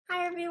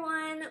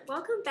everyone,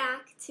 welcome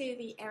back to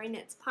the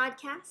arieknits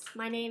podcast.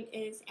 My name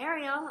is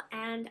Ariel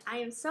and I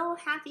am so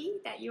happy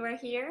that you are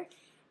here.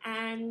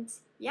 And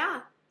yeah,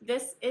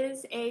 this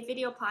is a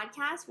video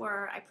podcast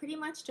where I pretty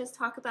much just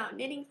talk about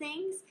knitting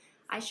things.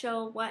 I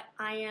show what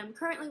I am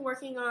currently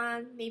working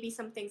on, maybe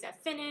some things I've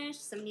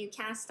finished, some new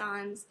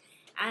cast-ons,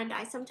 and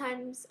I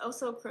sometimes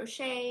also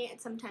crochet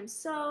and sometimes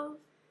sew.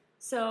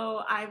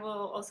 So I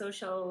will also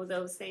show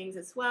those things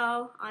as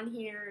well on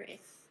here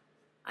if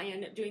I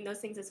end up doing those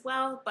things as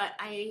well, but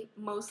I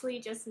mostly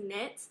just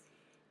knit.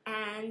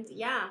 And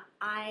yeah,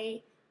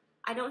 I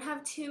don't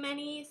have too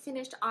many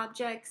finished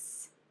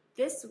objects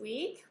this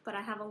week, but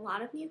I have a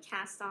lot of new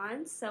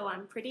cast-ons, so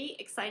I'm pretty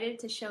excited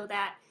to show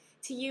that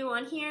to you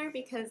on here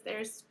because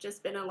there's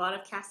just been a lot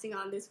of casting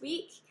on this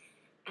week.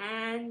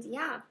 And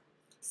yeah,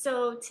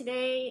 so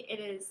today it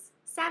is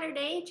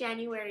Saturday,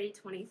 January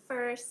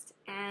 21st,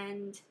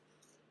 and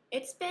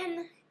it's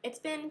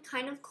been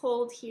kind of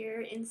cold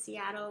here in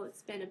Seattle.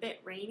 It's been a bit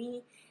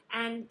rainy,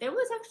 and there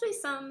was actually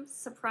some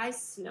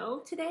surprise snow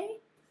today,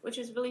 which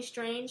was really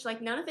strange.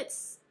 Like, none of it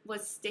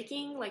was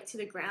sticking like to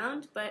the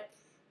ground, but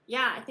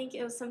yeah, I think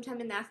it was sometime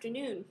in the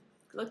afternoon.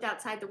 I looked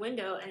outside the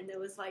window and there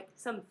was like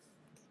some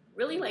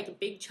really like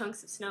big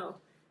chunks of snow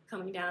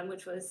coming down,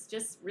 which was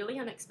just really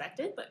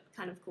unexpected, but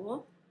kind of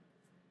cool.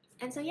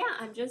 And so yeah,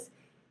 I'm just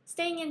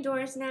staying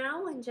indoors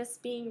now and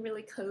just being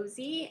really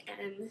cozy.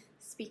 And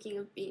speaking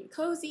of being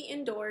cozy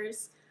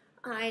indoors,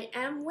 I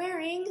am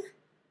wearing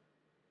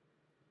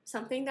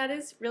something that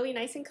is really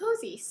nice and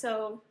cozy.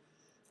 So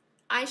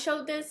I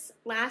showed this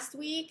last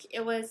week.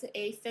 It was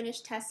a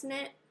finished test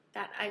knit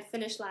that I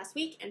finished last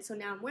week, and so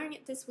now I'm wearing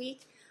it this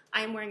week.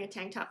 I am wearing a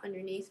tank top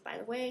underneath, by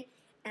the way.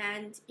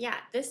 And yeah,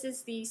 this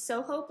is the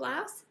Soho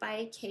Blouse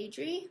by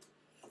Caidree.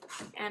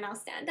 And I'll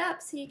stand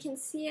up so you can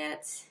see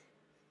it.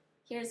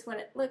 Here's what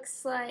it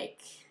looks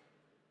like.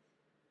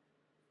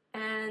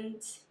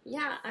 And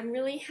yeah, I'm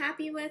really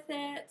happy with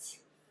it.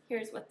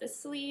 Here's what the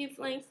sleeve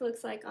length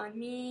looks like on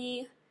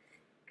me.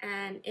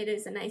 And it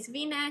is a nice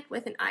V-neck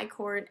with an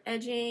I-cord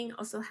edging.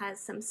 Also has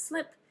some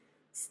slip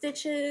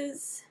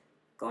stitches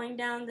going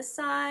down the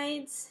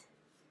sides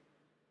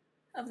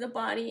of the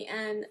body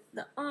and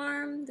the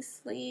arm, the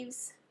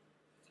sleeves.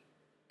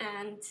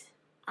 And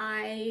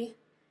I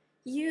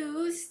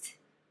used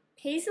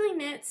Pasley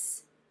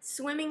Knits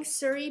Swimming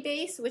Suri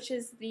base, which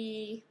is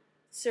the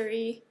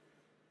Suri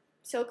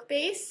silk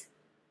base,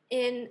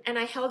 and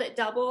I held it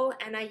double,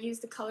 and I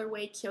used the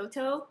colorway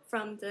Kyoto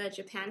from the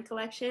Japan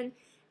collection.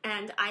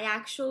 And I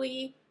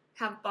actually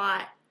have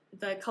bought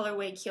the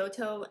colorway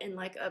Kyoto in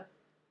like a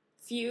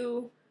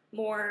few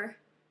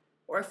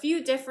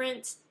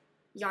different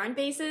yarn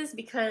bases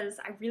because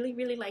I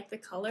really like the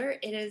color.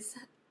 It is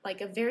like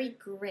a very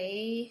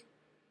gray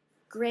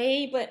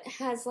but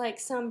has like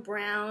some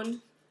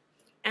brown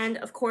and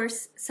of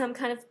course some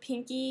kind of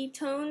pinky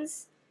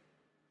tones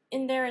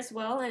in there as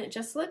well, and it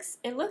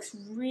looks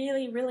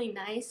really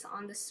nice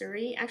on the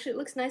Suri. Actually, it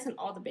looks nice on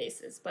all the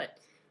bases, but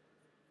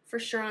for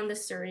sure on the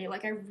Suri,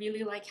 like I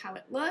really like how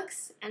it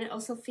looks, and it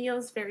also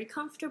feels very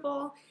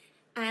comfortable.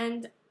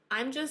 And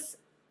I'm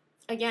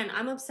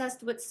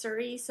obsessed with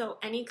Suri, so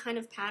any kind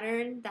of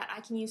pattern that I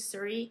can use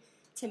Suri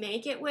to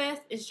make it with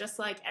is just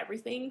like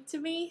everything to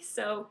me.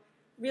 So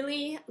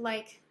really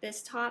like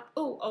this top.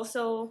 Oh,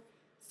 also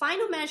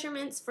final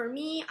measurements for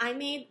me, I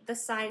made the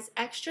size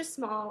extra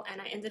small and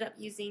I ended up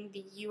using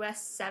the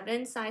US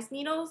 7 size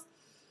needles.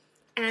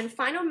 And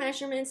final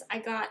measurements, I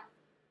got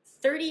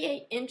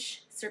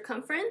 38-inch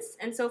circumference,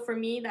 and so for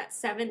me that's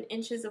 7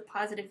 inches of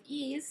positive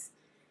ease,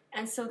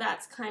 and so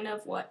that's kind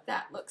of what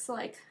that looks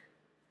like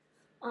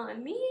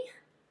on me.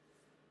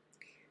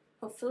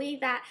 Hopefully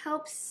that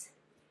helps.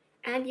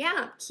 And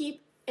yeah,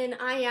 keep an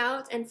eye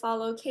out and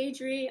follow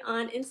Caidree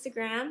on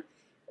Instagram,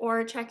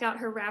 or check out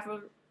her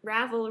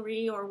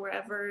Ravelry or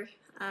wherever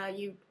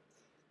you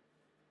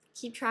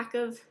keep track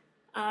of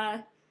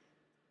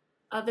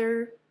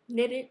other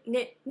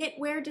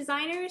knitwear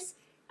designers.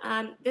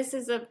 This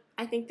is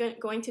I think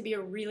going to be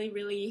a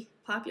really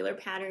popular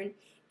pattern.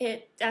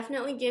 It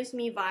definitely gives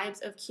me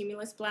vibes of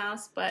Cumulus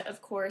blouse, but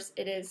of course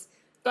it is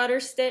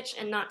butter stitch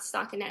and not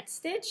stockinette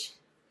stitch,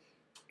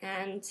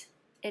 and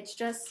it's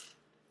just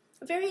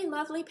a very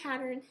lovely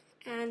pattern,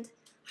 and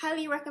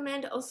highly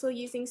recommend also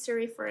using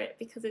Suri for it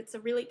because it's a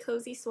really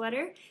cozy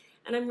sweater,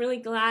 and I'm really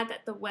glad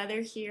that the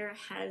weather here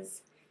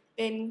has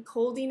been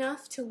cold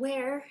enough to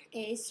wear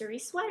a Suri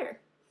sweater.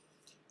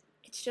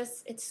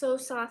 It's so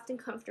soft and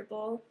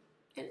comfortable,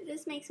 and it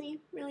just makes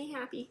me really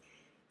happy.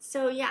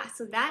 So yeah,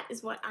 so that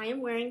is what I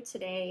am wearing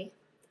today,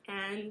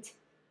 and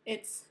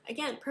it's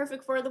again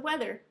perfect for the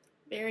weather.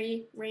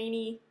 Very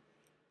rainy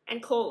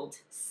and cold.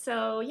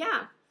 So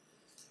yeah.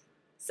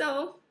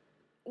 So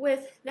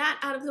with that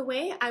out of the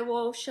way, I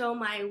will show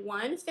my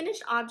one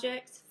finished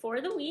object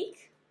for the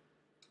week.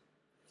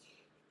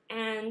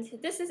 And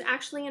this is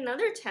actually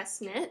another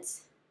test knit.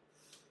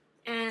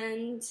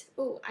 And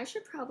oh, I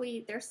should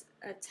probably, there's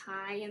a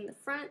tie in the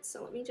front,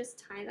 so let me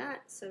just tie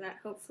that so that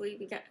hopefully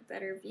we get a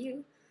better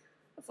view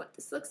of what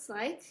this looks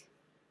like.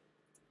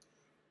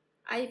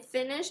 I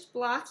finished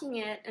blocking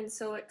it, and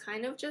so it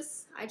kind of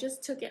just, I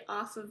just took it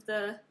off of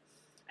the,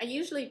 I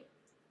usually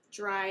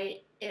dry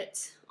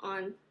it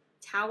on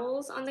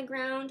towels on the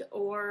ground,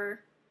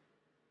 or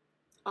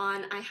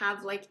on, I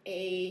have like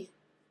a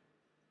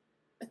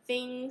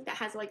thing that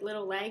has like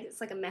little legs.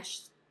 It's like a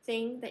mesh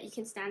thing that you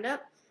can stand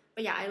up.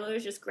 But yeah, I literally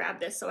just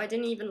grabbed this, so I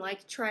didn't even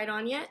like try it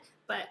on yet,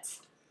 but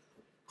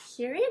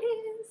here it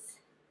is.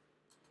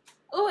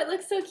 Oh, it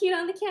looks so cute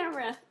on the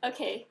camera.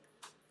 Okay,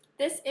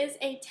 this is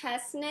a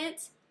test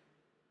knit.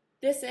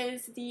 This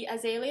is the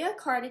Azalea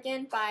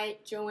cardigan by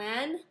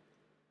Joan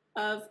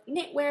of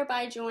Knitwear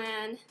by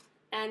Joan,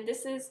 and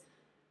this is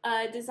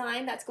a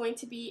design that's going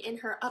to be in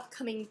her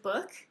upcoming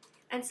book.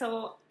 And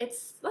so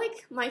it's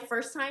like my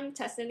first time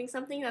test knitting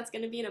something that's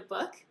going to be in a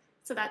book,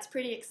 so that's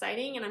pretty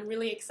exciting, and I'm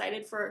really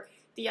excited for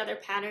the other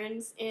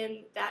patterns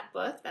in that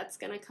book that's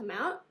going to come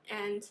out.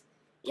 And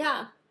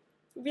yeah,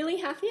 really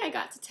happy I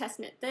got to test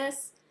knit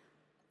this.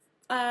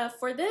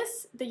 For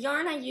this, the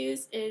yarn I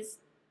use is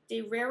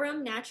the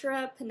Rerum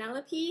Natura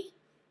Penelope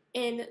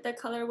in the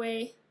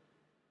colorway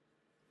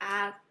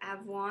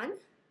Avoine.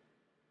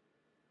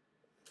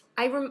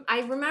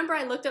 I remember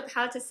I looked up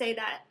how to say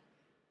that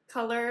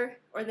color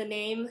or the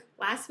name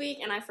last week,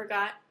 and I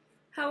forgot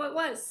how it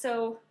was.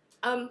 So,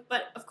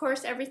 but of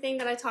course, everything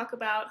that I talk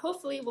about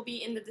hopefully will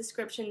be in the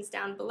descriptions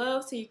down below,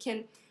 so you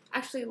can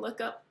actually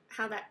look up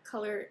how that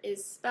color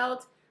is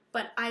spelled.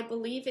 But I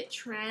believe it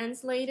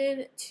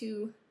translated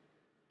to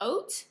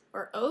oat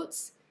or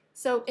oats.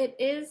 So it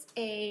is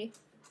a,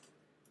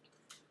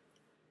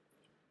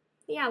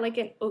 yeah, like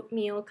an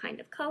oatmeal kind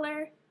of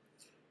color.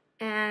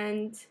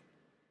 And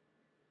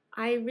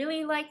I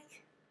really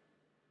like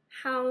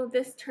how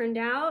this turned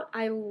out.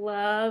 I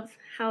love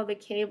how the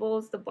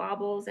cables, the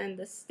baubles, and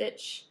the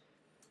stitch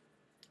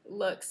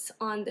looks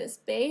on this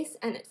base,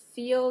 and it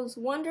feels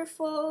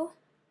wonderful.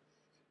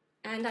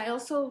 And I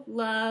also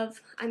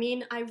love, I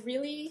mean,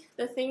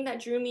 the thing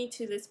that drew me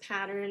to this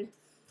pattern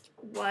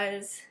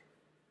was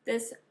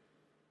this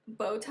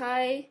bow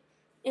tie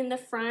in the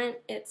front.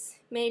 It's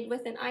made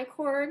with an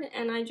I-cord,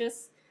 and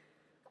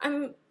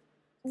I'm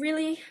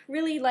really,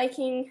 really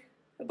liking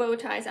bow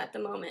ties at the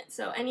moment.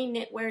 So any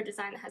knitwear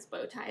design that has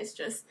bow ties,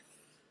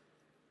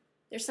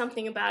 there's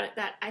something about it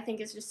that I think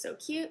is just so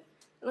cute.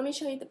 Let me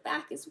show you the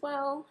back as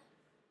well.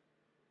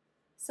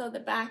 So the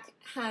back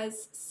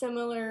has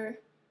similar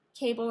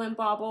cable and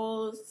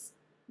baubles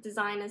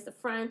design as the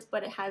front,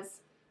 but it has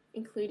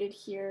included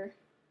here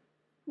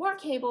more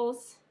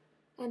cables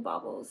and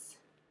baubles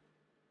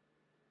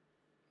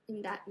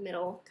in that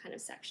middle kind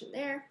of section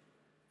there.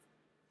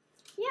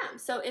 Yeah,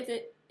 so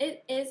it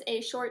is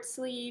a short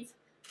sleeve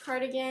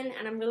cardigan,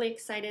 and I'm really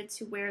excited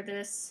to wear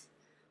this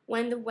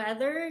when the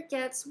weather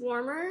gets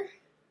warmer.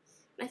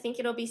 I think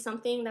it'll be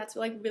something that's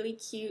like really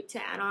cute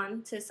to add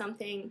on to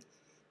something,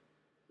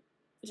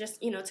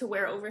 just, you know, to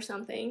wear over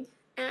something.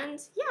 And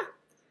yeah,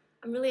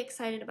 I'm really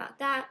excited about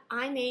that.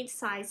 I made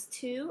size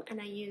 2, and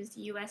I used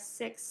US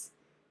 6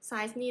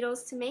 size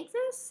needles to make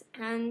this.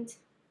 And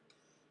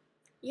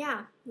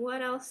yeah,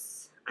 what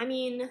else? I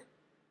mean,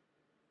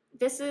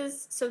 this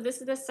is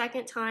the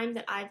second time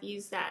that I've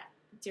used that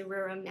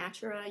Rerum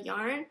Natura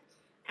yarn,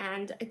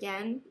 and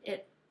again,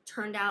 it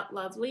turned out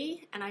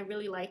lovely, and I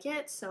really like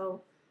it.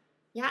 So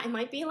yeah, it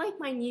might be like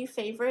my new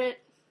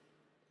favorite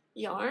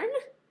yarn.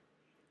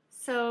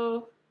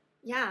 So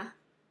yeah,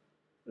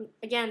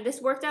 again,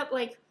 this worked out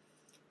like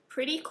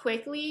pretty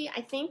quickly.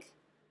 I think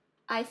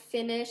I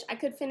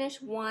could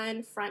finish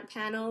one front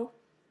panel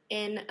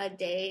in a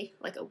day,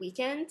 like a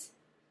weekend,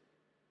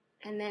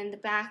 and then the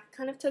back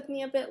kind of took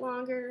me a bit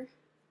longer.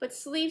 But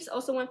sleeves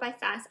also went by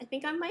fast. I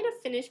think I might have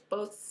finished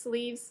both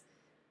sleeves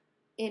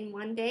in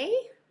one day,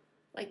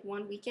 like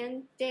one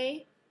weekend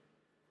day.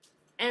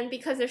 And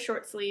because they're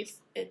short sleeves,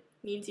 it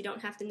means you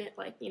don't have to knit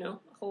like, you know,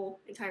 a whole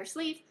entire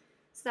sleeve.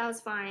 So that was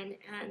fine.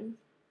 And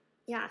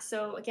yeah,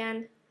 so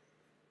again,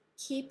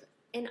 keep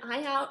an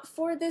eye out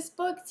for this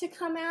book to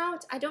come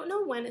out. I don't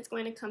know when it's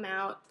going to come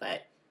out,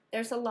 but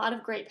there's a lot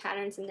of great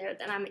patterns in there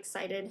that I'm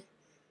excited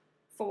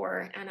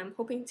for, and I'm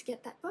hoping to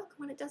get that book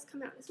when it does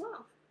come out as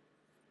well.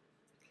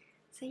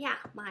 So yeah,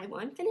 my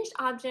one finished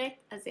object,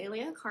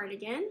 Azalea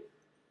cardigan.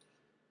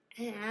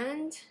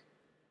 And let's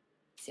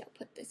see, I'll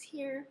put this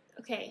here.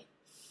 Okay,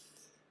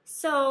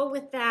 so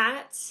with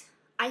that,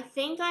 I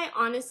think I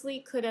honestly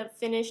could have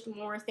finished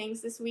more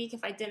things this week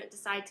if I didn't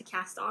decide to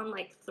cast on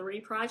like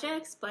 3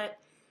 projects, but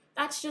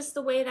that's just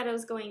the way that it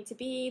was going to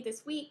be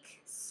this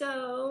week.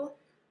 So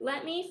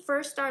let me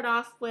first start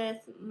off with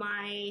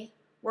my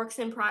works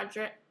in progress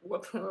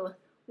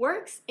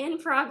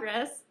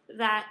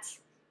that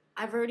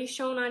I've already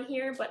shown on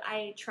here, but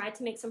I tried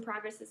to make some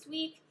progress this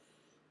week.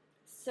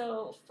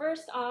 So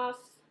first off,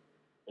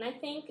 and I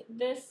think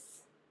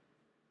this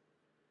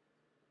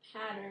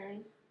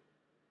pattern,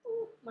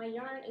 ooh, my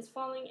yarn is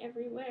falling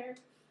everywhere.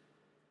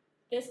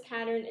 This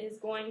pattern is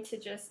going to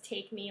just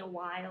take me a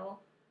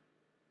while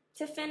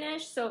to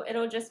finish, so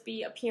it'll just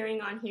be appearing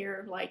on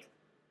here like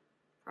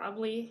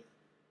probably,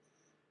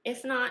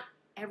 if not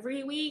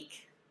every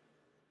week,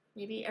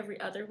 maybe every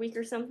other week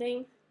or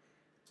something.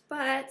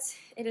 but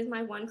it is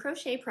my one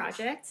crochet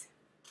project.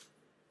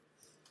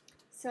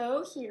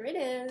 So here it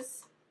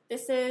is.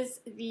 This is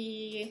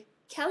the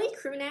Kelly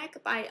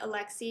Crewneck by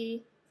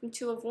Alexi from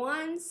Two of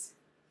Wands.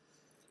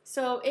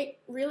 So it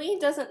really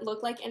doesn't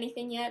look like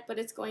anything yet, but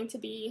it's going to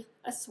be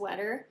a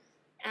sweater,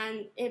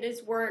 and it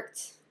is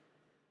worked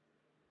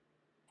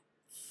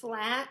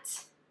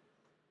flat,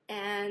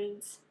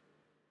 and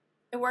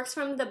it works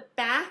from the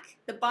back,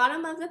 the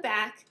bottom of the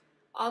back,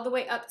 all the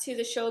way up to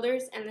the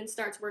shoulders, and then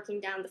starts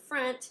working down the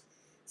front.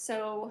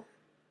 So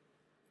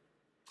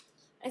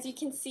as you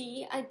can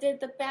see, I did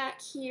the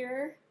back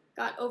here,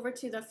 got over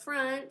to the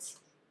front,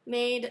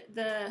 made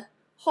the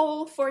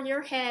hole for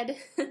your head,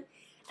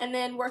 and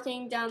then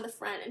working down the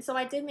front. And so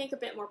I did make a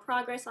bit more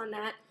progress on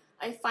that.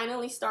 I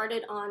finally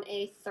started on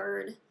a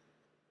third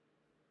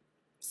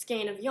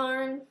skein of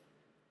yarn.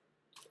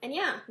 And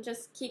yeah,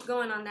 just keep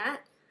going on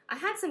that. I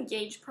had some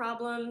gauge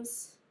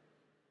problems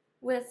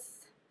with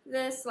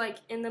this, like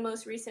in the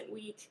most recent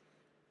week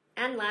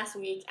and last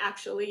week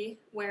actually,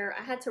 where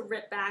I had to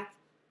rip back.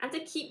 I had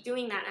to keep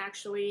doing that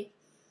actually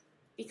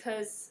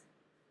because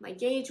my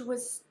gauge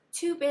was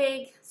too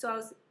big, so I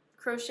was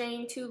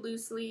crocheting too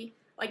loosely.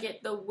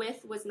 Like the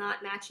width was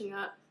not matching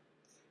up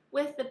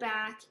with the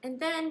back. And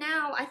then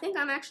now I think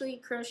I'm actually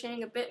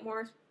crocheting a bit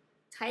more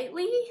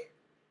tightly.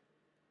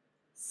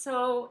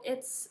 So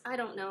it's, I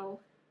don't know,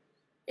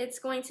 it's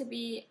going to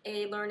be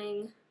a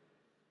learning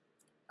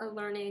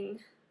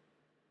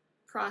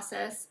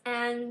process.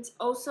 And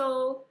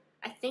also,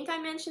 I think I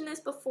mentioned this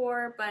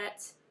before,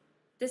 but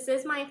this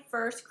is my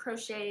first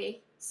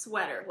crochet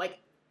sweater. Like,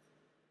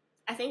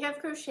 I think I've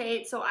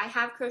crocheted, so I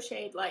have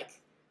crocheted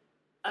like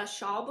a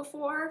shawl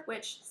before,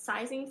 which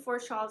sizing for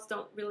shawls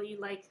don't really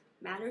like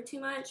matter too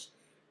much.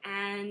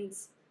 And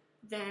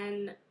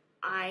then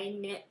I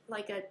knit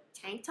like a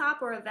tank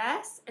top or a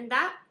vest, and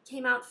that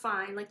came out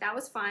fine, like that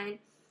was fine.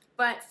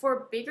 But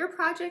for bigger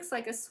projects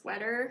like a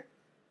sweater,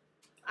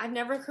 I've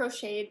never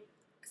crocheted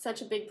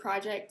such a big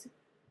project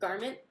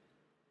garment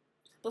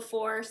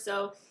before,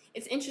 so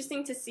it's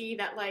interesting to see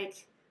that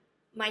like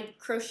my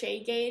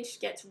crochet gauge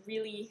gets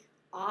really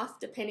off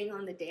depending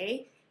on the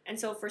day. And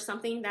so for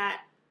something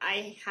that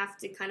I have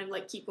to kind of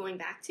like keep going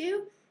back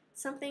to,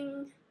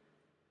 something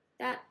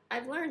that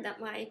I've learned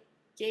that my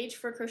gauge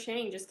for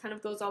crocheting just kind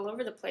of goes all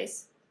over the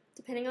place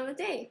depending on the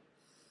day.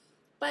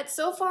 But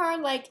so far,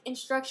 like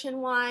instruction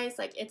wise,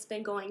 like it's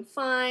been going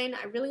fine.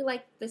 I really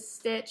like this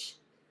stitch.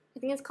 I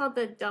think it's called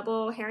the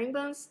double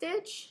herringbone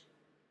stitch,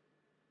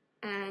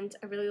 and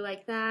I really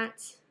like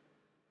that.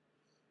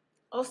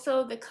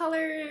 Also the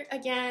color,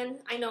 again,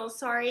 I know,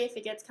 sorry if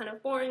it gets kind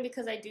of boring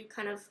because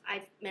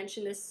I've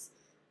mentioned this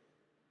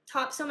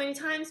top so many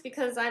times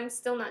because I'm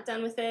still not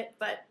done with it,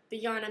 but the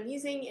yarn I'm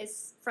using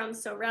is from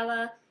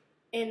Sewrella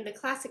in the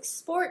classic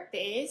sport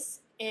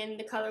base in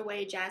the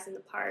colorway Jazz in the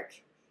Park,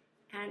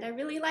 and I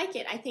really like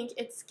it. I think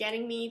it's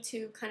getting me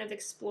to kind of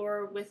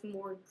explore with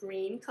more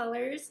green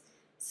colors,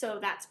 so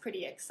that's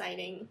pretty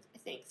exciting, I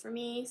think, for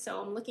me.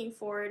 So I'm looking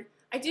forward.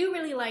 I do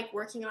really like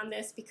working on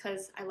this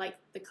because I like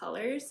the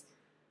colors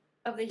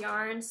of the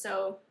yarn,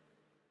 so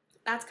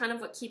that's kind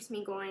of what keeps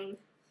me going.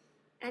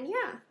 And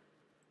yeah,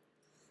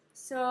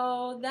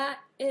 so that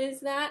is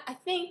that. I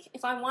think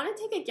if I want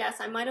to take a guess,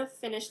 I might have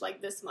finished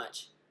like this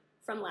much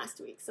from last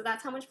week. So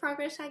that's how much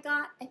progress I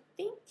got, I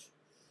think.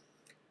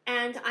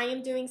 And I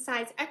am doing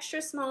size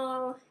extra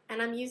small, and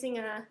I'm using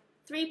a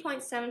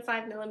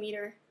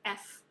 3.75mm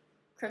F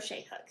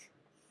crochet hook.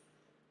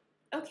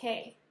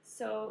 Okay,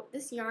 so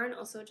this yarn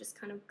also just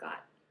kind of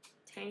got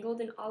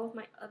tangled in all of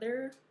my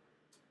other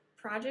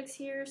projects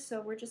here,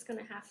 so we're just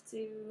gonna have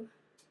to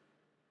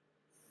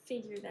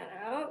figure that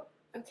out.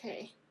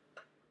 Okay,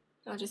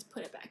 I'll just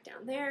put it back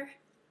down there.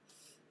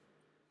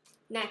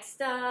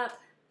 Next up,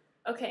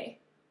 okay,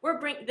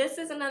 this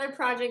is another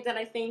project that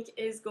I think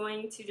is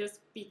going to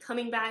just be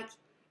coming back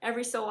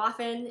every so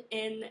often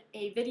in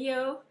a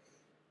video.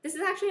 This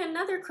is actually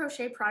another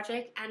crochet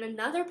project and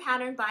another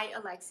pattern by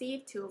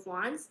Alexi, Two of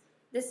Wands.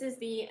 This is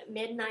the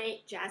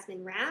Midnight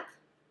Jasmine Wrap,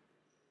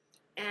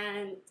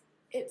 and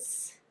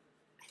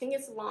I think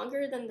it's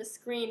longer than the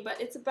screen, but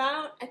it's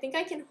about, I think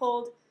I can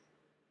hold,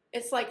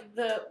 it's like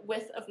the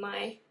width of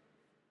my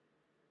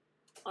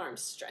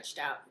arms stretched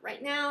out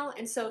right now.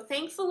 And so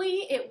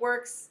thankfully it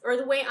works, or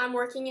the way I'm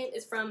working it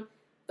is from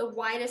the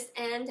widest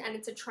end, and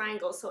it's a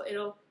triangle, so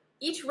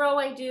each row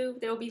I do,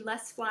 there will be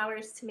less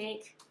flowers to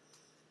make.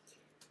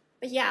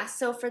 But yeah,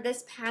 so for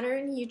this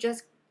pattern, you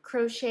just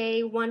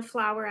crochet one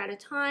flower at a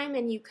time,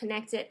 and you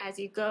connect it as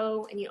you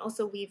go, and you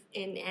also weave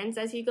in ends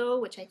as you go,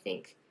 which I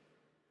think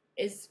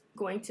is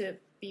going to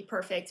be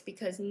perfect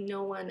because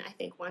no one, I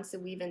think, wants to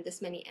weave in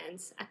this many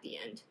ends at the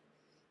end.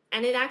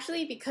 And it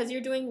actually, because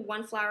you're doing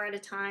one flower at a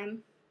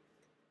time,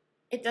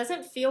 it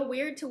doesn't feel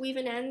weird to weave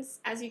in ends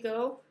as you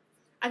go.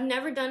 I've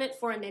never done it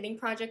for a knitting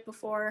project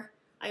before.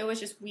 I always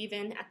just weave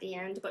in at the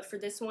end, but for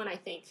this one, I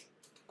think,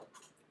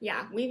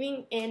 yeah,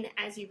 weaving in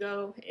as you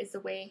go is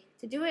the way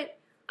to do it.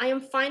 I am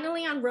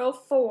finally on row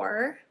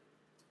 4.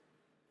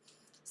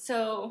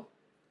 So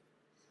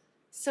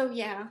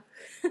yeah,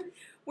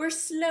 we're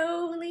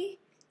slowly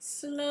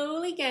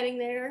getting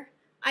there.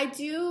 I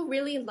do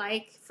really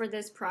like for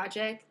this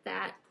project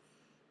that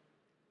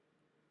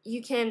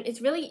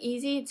it's really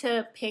easy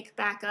to pick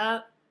back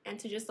up and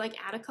to just like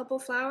add a couple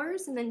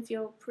flowers and then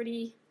feel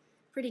pretty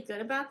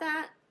good about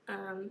that.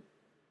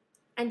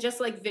 And just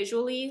like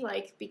visually,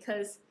 like,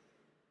 because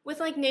with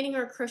like knitting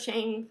or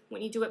crocheting,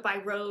 when you do it by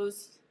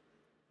rows,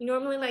 you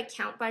normally like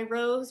count by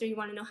rows, or you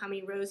want to know how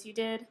many rows you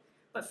did.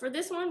 But for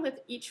this one, with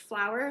each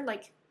flower,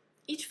 like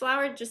each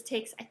flower just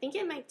takes, I think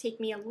it might take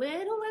me a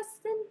little less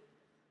than,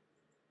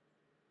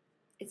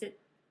 is it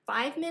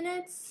 5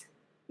 minutes?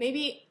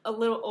 Maybe a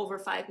little over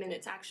 5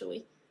 minutes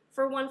actually.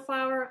 For one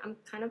flower, I'm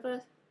kind of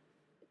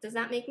does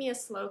that make me a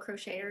slow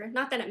crocheter?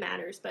 Not that it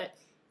matters, but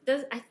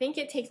I think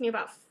it takes me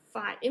about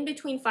in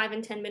between 5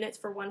 and 10 minutes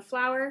for one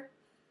flower.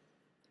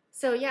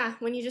 So yeah,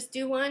 when you just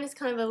do one, it's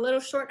kind of a little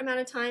short amount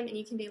of time, and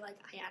you can be like,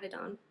 I added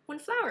on one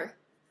flower.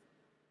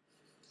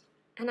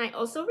 And I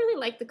also really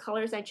like the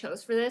colors I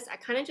chose for this. I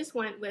kind of just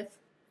went with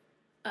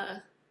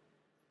a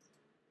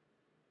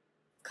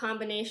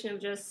combination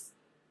of just,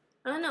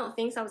 I don't know,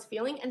 things I was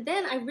feeling. And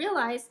then I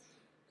realized,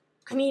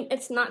 I mean,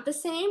 it's not the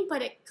same,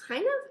 but it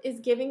kind of is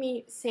giving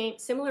me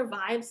similar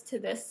vibes to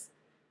this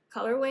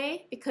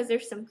colorway, because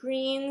there's some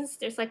greens,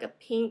 there's like a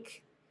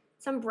pink,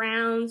 some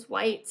browns,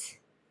 white,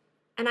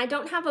 and I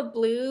don't have a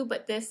blue,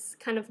 but this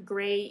kind of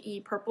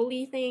gray-y,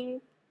 purpley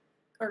thing,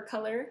 or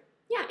color.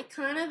 Yeah, it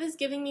kind of is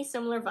giving me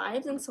similar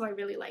vibes, and so I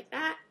really like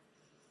that.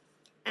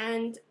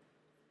 And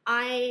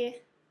I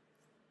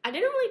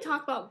didn't really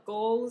talk about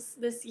goals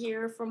this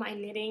year for my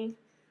knitting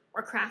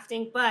or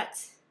crafting,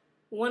 but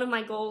one of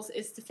my goals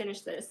is to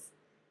finish this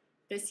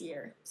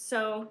year.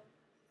 So,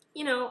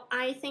 you know,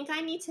 I think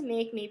I need to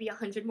make maybe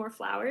 100 more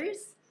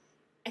flowers.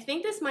 I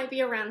think this might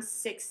be around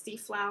 60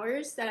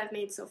 flowers that I've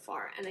made so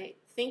far, and I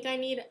think I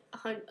need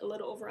a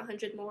little over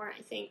 100 more,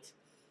 I think.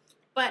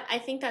 But I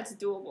think that's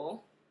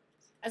doable,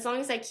 as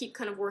long as I keep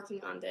kind of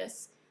working on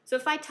this. So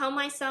if I tell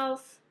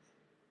myself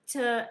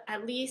to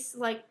at least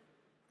like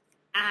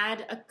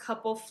add a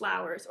couple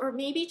flowers, or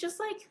maybe just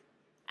like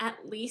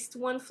at least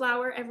one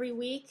flower every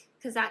week,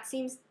 because that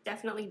seems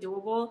definitely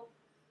doable.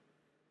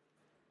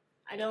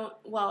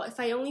 Well, if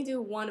I only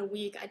do one a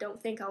week, I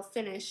don't think I'll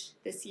finish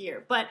this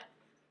year. But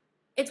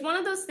it's one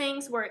of those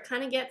things where it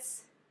kind of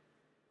gets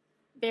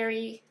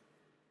very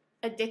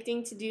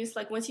addicting to do. So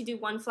like once you do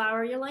one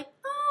flower, you're like,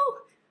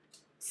 oh,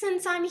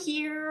 since I'm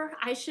here,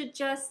 I should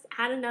just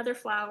add another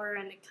flower,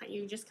 and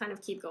you just kind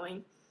of keep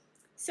going.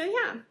 So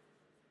yeah,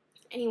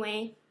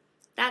 anyway,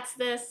 that's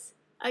this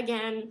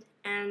again,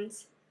 and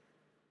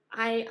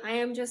I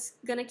am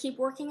just gonna keep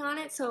working on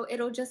it, so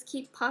it'll just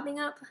keep popping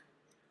up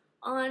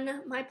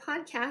on my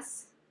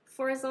podcast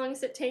for as long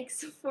as it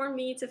takes for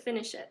me to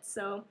finish it.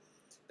 So,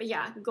 but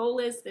yeah, goal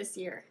is this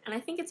year, and I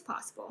think it's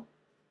possible.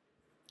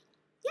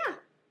 Yeah,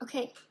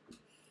 okay.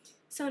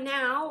 So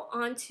now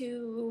on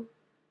to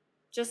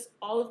just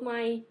all of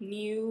my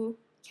new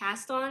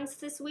cast-ons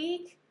this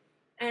week,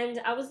 and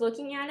I was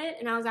looking at it,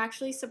 and I was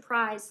actually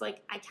surprised.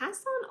 Like, I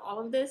cast on all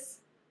of this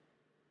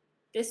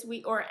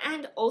week,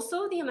 and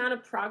also the amount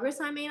of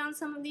progress I made on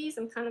some of these.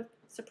 I'm kind of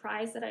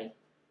surprised that I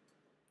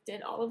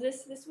did all of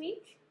this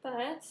week,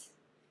 but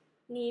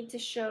need to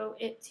show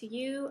it to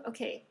you.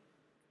 Okay,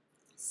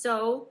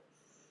 so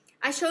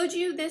I showed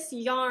you this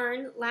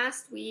yarn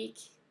last week,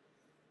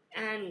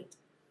 and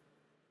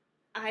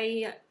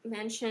I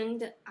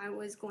mentioned I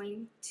was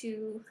going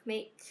to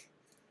make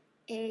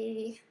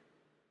I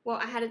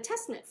had a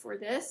test knit for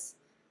this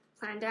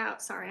planned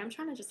out. Sorry, I'm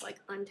trying to just like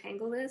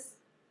untangle this.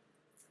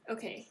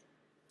 Okay.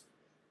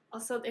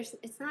 Also, there's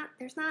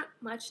not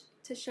much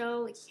to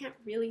show, like you can't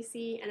really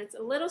see, and it's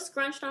a little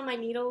scrunched on my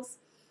needles.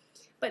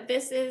 But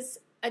this is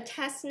a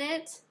test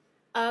knit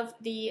of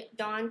the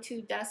Dawn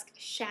to Dusk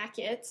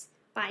Shacket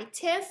by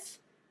Tiff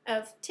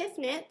of Tiff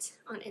Knit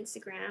on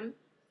Instagram.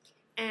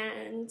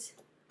 And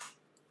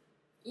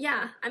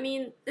yeah, I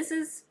mean, this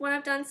is what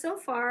I've done so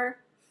far,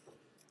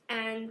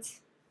 and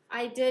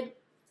I did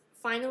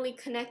finally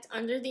connect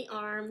under the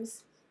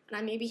arms, and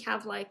I maybe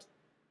have like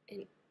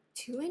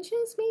 2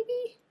 inches,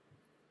 maybe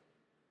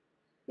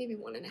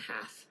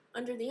 1.5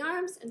 under the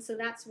arms, and so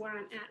that's where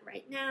I'm at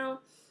right now.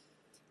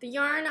 The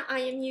yarn I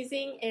am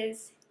using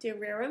is the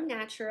Rerum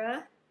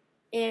Natura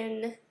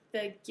in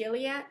the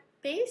Gilliatt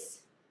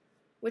base,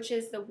 which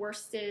is the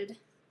worsted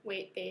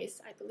weight base.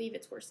 I believe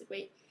it's worsted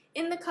weight.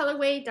 In the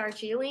colorway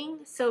Darjeeling,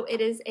 so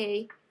it is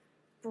a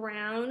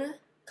brown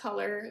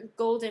color,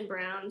 golden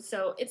brown,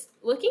 so it's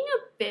looking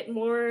a bit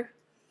more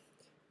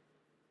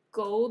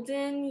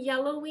golden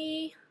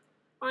yellowy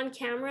on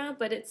camera,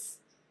 but it's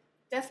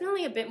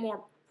definitely a bit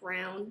more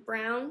brown.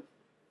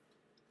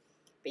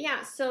 But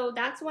yeah, so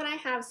that's what I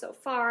have so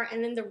far,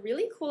 and then the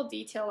really cool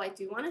detail I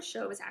do want to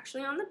show is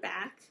actually on the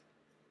back.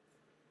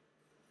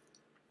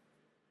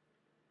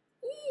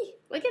 Eee,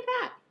 look at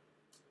that.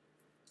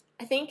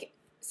 I think,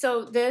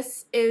 so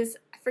this is,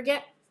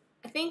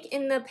 I think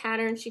in the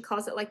pattern she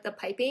calls it like the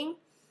piping,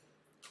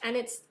 and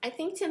it's, I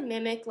think, to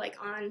mimic like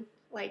on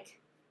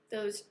like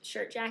those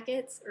shirt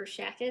jackets or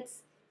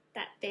shackets,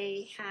 that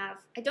they have.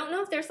 I don't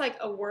know if there's like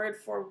a word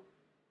for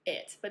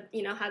it, but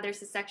you know how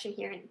there's a section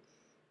here and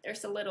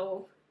there's a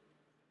little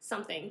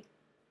something.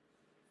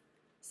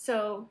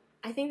 So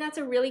I think that's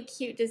a really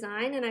cute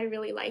design and I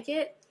really like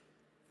it.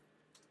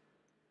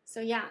 So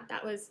yeah,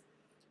 that was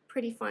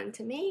pretty fun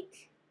to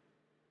make.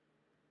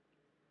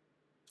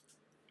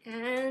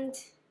 And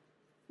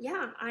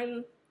yeah,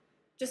 I'm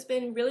just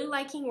been really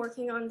liking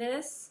working on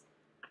this.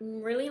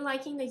 I'm really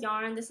liking the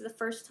yarn. This is the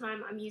first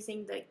time I'm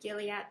using the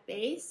Gilliatt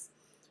base,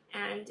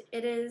 and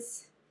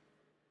it's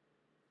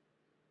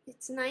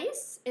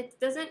nice. It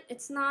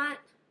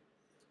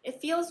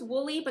feels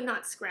woolly but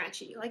not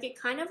scratchy. Like it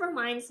kind of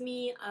reminds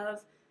me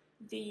of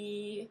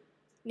the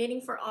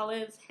Knitting for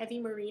Olive Heavy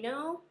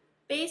Merino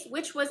base,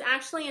 which was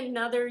actually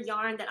another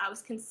yarn that I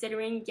was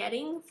considering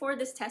getting for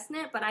this test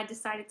knit, but I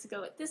decided to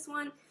go with this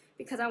one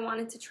because I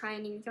wanted to try a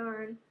new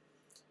yarn,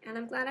 and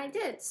I'm glad I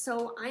did.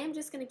 So I am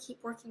just going to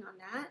keep working on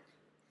that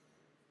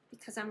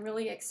because I'm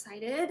really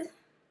excited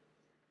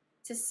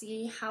to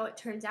see how it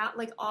turns out.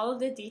 Like all of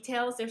the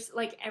details, there's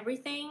like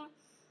everything,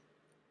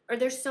 or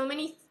there's so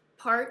many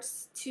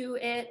parts to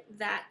it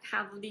that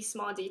have these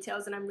small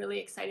details, and I'm really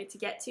excited to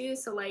get to.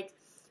 So like,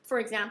 for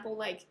example,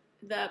 like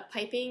the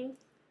piping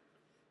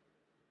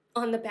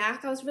on the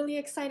back I was really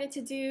excited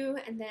to do,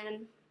 and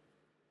then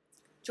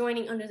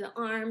joining under the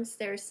arms,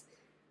 there's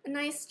a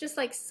nice just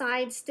like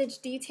side stitch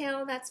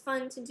detail that's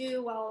fun to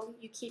do while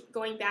you keep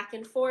going back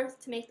and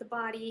forth to make the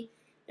body.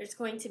 There's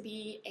going to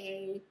be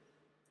a,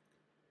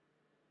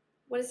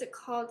 what is it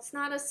called? It's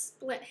not a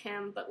split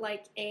hem, but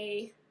like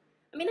a,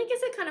 I mean, I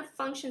guess it kind of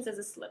functions as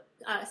a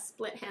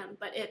split hem,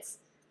 but it's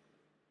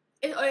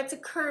a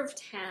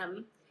curved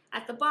hem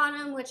at the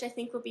bottom, which I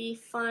think will be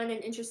fun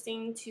and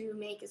interesting to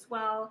make as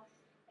well.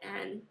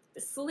 And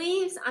the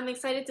sleeves, I'm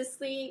excited to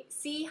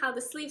see how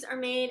the sleeves are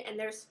made, and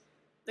there's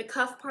the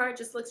cuff part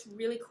just looks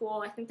really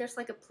cool. I think there's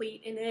like a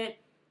pleat in it,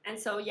 and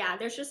so yeah,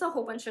 there's just a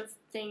whole bunch of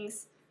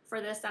things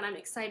for this that I'm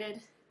excited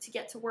to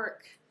get to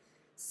work.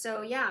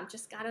 So yeah, I've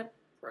just gotta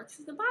work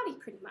through the body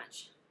pretty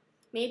much.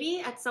 Maybe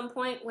at some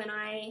point when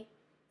I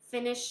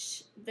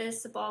finish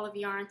this ball of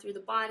yarn through the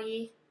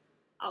body,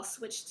 I'll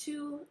switch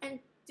to and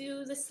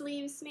do the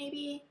sleeves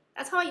maybe.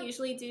 That's how I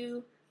usually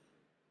do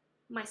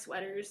my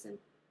sweaters and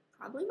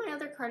probably my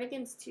other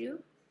cardigans too.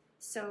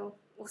 So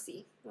we'll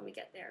see when we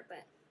get there,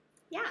 but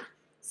yeah.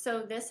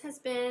 So this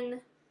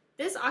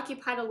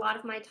occupied a lot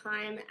of my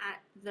time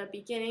at the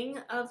beginning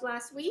of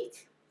last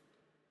week.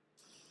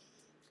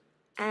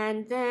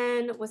 And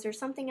then, was there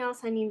something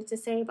else I needed to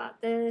say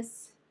about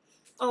this?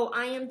 Oh,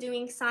 I am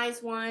doing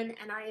size 1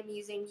 and I am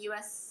using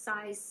US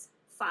size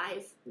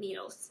 5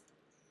 needles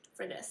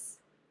for this.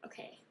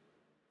 Okay.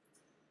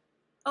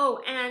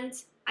 Oh, and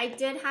I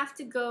did have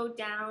to go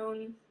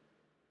down,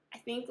 I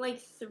think like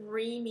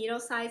 3 needle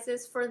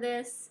sizes for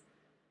this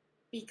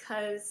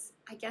because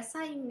I guess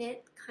I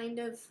knit kind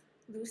of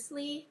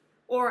loosely,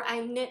 or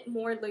I knit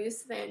more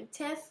loose than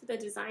Tiff, the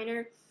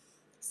designer.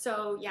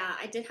 So yeah,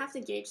 I did have to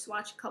gauge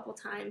swatch a couple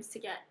times to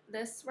get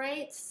this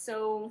right.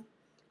 So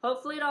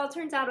hopefully it all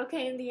turns out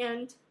okay in the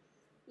end.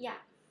 Yeah.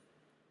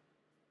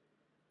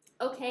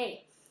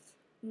 Okay,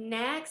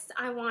 next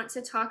I want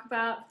to talk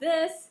about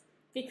this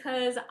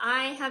because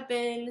I have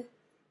been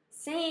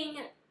saying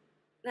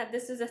that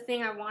this is a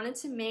thing I wanted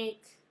to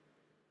make.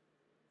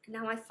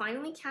 Now I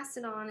finally cast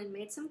it on and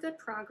made some good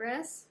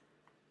progress.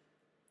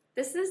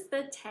 This is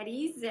the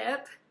Teddy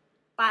Zip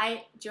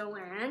by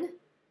Joan,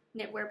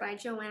 knitwear by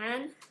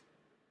Joan.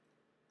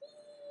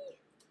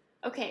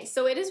 Okay,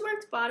 so it is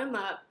worked bottom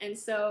up, and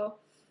so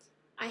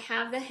I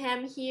have the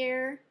hem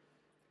here,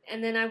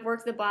 and then I've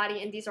worked the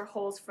body, and these are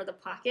holes for the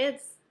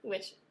pockets,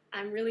 which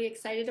I'm really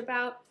excited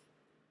about.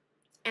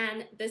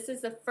 And this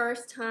is the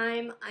first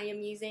time I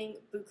am using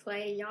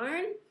Boucle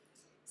yarn.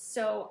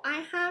 So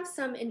I have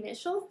some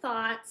initial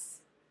thoughts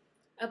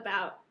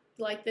about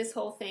like this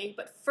whole thing,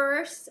 but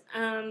first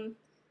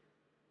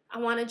I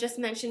want to just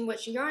mention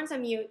which yarns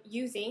I'm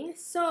using.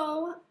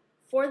 So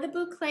for the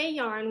Boucle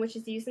yarn, which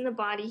is used in the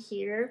body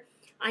here,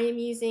 I am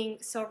using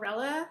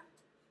Sewrella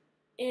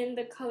in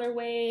the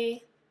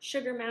colorway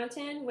Sugar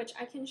Mountain, which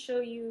I can show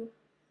you.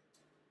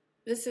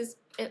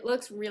 It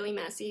looks really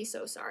messy,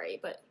 so sorry,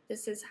 but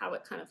this is how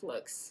it kind of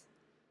looks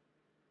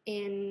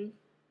in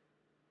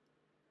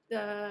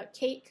the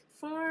cake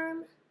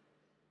form.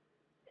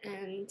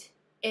 And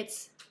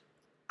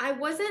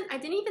I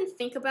didn't even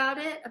think about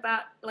it,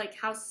 about like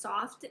how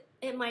soft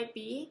it might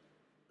be,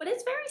 but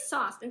it's very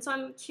soft, and so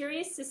I'm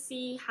curious to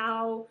see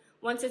how,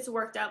 once it's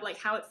worked up, like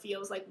how it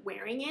feels like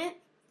wearing it.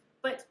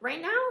 But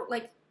right now,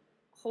 like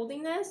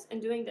holding this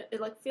and doing that,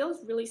 it like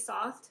feels really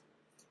soft,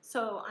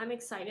 so I'm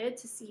excited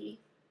to see,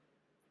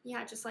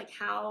 yeah, just like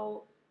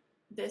how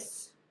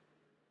this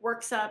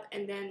works up,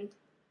 and then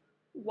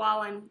while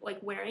I'm like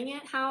wearing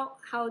it, how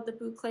the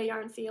Boucle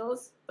yarn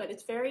feels. But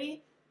it's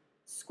very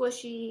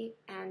squishy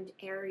and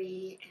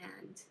airy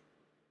and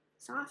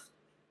soft.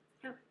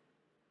 Yeah.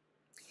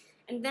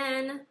 And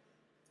then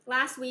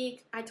last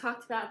week I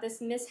talked about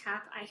this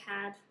mishap I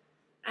had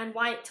and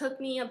why it took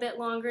me a bit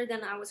longer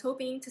than I was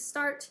hoping to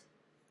start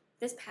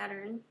this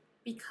pattern.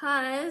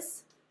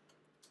 because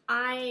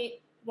I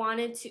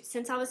wanted to,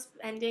 since I was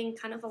spending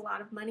kind of a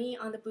lot of money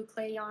on the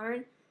Boucle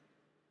yarn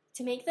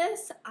to make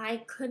this, I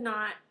could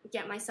not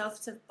get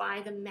myself to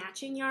buy the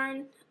matching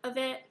yarn of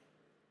it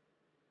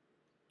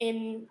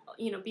in,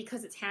 you know,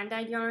 because it's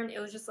hand-dyed yarn. It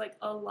was just like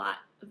a lot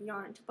of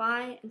yarn to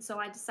buy, and so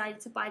I decided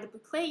to buy the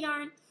Boucle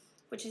yarn,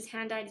 which is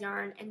hand-dyed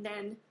yarn, and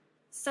then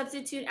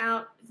substitute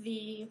out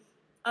the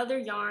other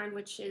yarn,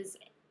 which is,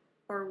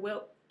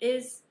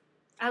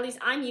 at least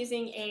I'm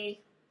using a,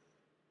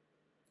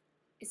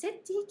 is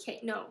it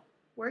DK? No,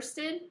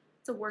 worsted?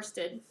 It's a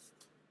worsted.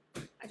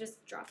 I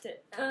just dropped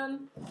it.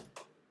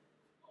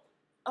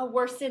 A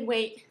worsted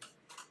weight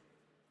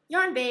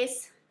yarn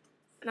base,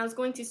 and I was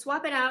going to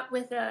swap it out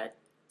with a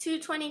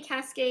 220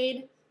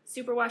 Cascade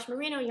Superwash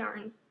merino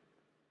yarn.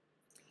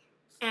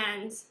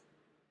 And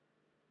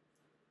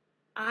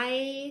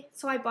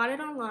so I bought it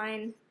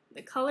online.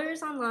 The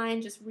colors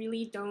online just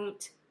really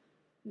don't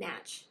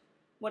match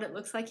what it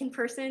looks like in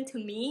person to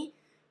me.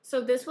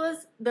 So this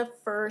was the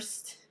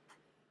first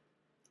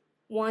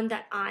one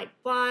that I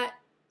bought.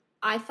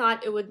 I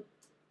thought it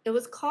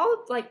was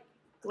called like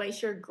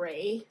Glacier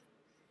Gray.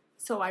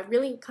 So I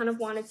really kind of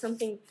wanted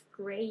something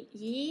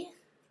gray-y,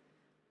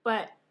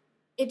 but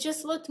it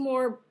just looked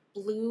more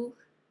blue.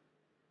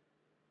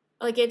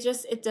 Like it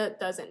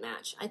doesn't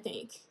match, I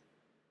think.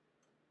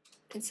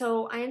 And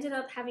so I ended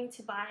up having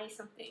to buy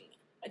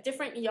a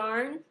different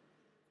yarn,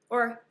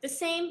 or the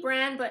same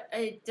brand, but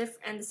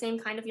and the same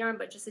kind of yarn,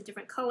 but just a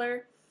different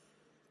color.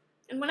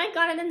 And when I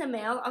got it in the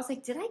mail, I was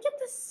like, did I get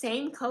the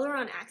same color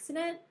on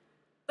accident?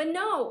 But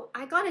no,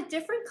 I got a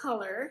different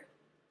color,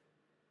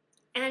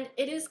 and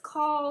it is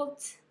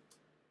called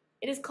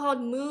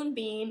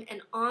Moonbeam,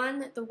 and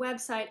on the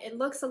website it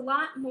looks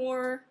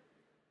more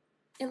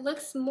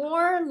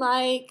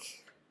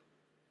like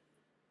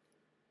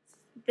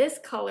this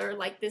color,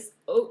 like this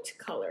oat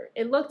color.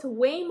 It looked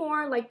way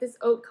more like this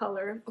oat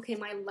color. Okay,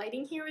 my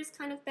lighting here is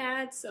kind of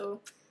bad,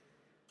 so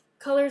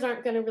colors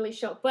aren't going to really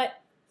show.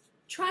 But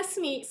trust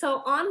me, so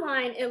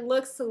online it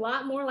looks a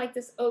lot more like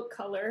this oat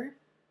color.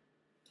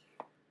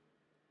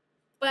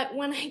 But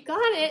when I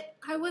got it,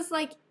 I was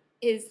like,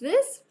 is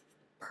this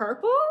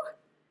purple?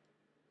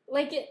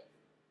 Like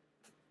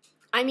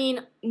I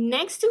mean,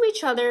 next to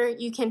each other,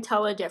 you can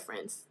tell a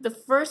difference. The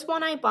first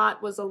one I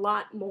bought was a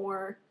lot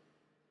more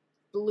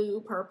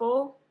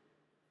blue-purple,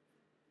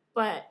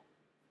 but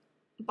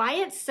by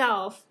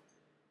itself,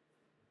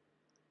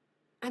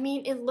 I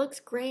mean, it looks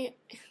great.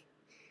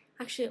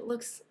 Actually, it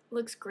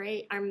looks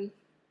great. I'm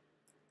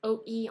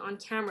OE on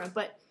camera,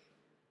 but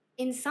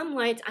in some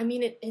lights, I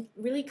mean, it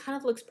really kind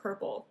of looks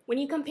purple. When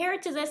you compare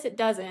it to this, it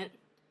doesn't.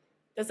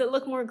 Does it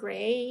look more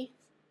gray?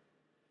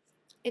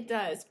 It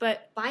does,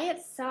 but by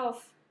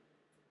itself,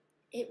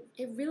 it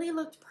really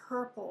looked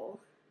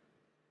purple.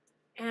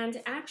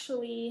 And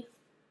actually,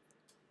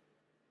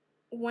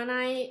 when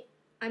I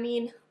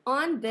mean,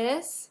 on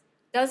this,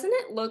 doesn't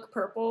it look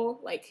purple?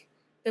 Like,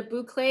 the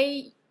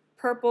Boucle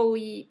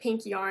purpley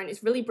pink yarn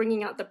is really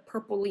bringing out the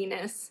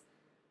purpliness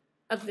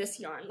of this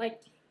yarn.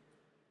 Like,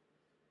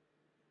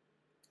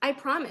 I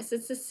promise,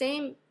 it's the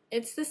same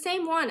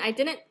one. I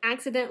didn't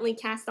accidentally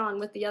cast on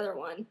with the other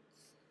one.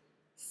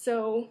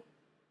 So,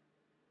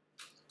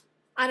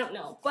 I don't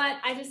know, but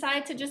I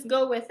decided to just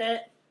go with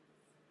it.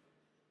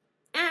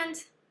 And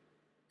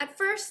at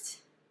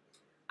first,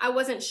 I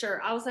wasn't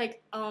sure. I was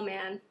like, oh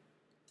man,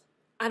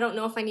 I don't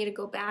know if I need to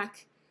go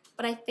back,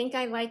 but I think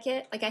I like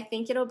it. Like, I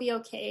think it'll be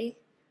okay.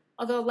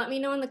 Although, let me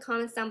know in the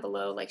comments down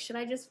below. Like, should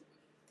I just...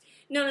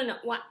 No.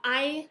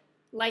 I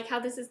like how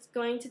this is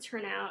going to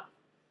turn out.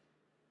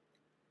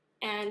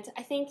 And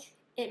I think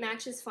it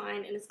matches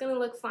fine, and it's going to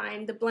look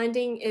fine. The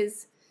blending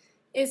is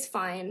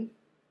fine.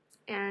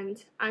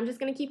 And I'm just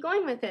going to keep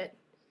going with it.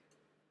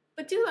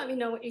 But do let me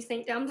know what you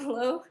think down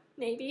below,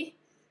 maybe.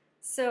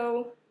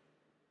 So,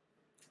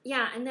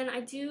 yeah, and then I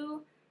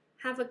do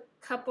have a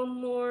couple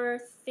more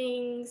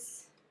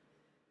things.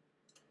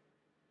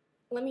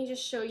 Let me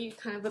just show you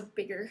kind of a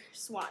bigger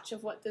swatch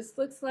of what this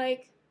looks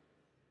like.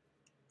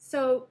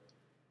 So,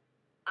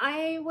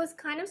 I was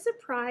kind of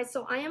surprised.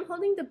 So, I am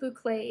holding the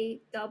Boucle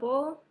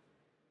double,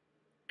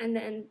 and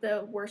then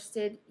the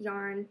worsted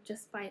yarn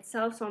just by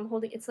itself. So I'm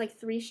holding, it's like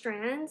 3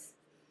 strands.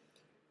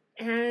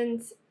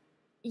 And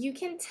you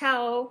can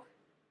tell,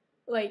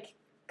 like,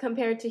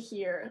 compared to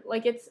here,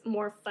 like it's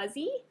more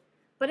fuzzy,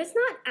 but it's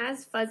not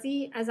as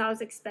fuzzy as I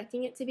was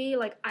expecting it to be.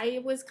 Like,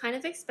 I was kind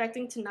of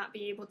expecting to not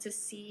be able to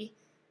see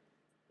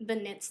the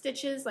knit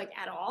stitches, like,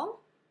 at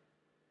all.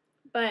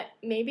 But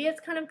maybe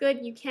it's kind of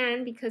good you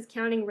can, because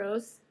counting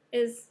rows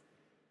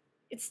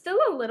it's still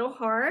a little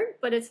hard,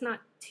 but it's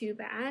not too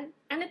bad.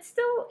 And it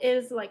still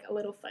is like a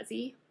little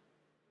fuzzy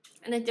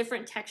and a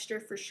different texture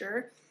for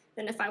sure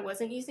than if I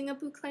wasn't using a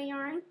Boucle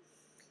yarn.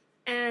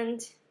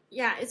 And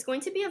yeah, it's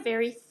going to be a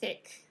very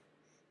thick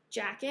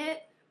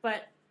jacket,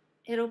 but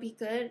it'll be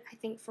good, I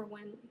think, for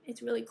when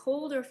it's really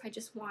cold, or if I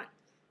just want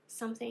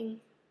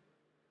something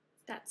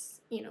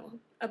that's, you know,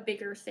 a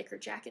bigger, thicker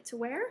jacket to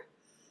wear.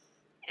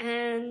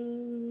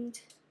 And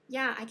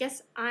yeah, I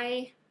guess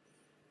I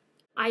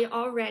I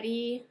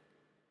already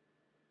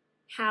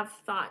have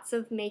thoughts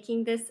of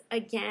making this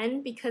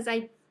again because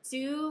I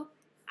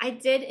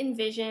did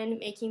envision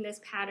making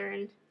this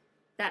pattern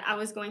that I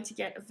was going to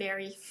get a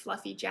very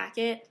fluffy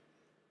jacket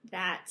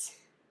that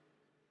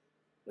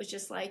was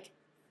just like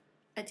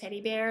a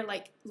teddy bear,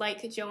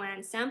 like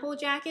Joanne's sample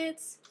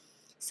jackets.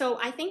 So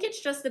I think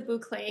it's just the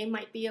boucle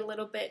might be a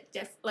little bit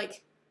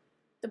like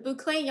the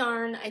boucle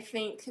yarn I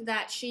think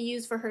that she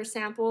used for her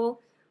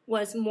sample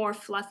was more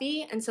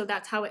fluffy, and so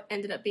that's how it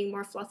ended up being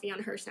more fluffy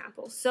on her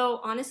sample. So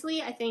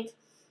honestly, I think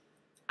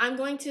I'm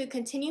going to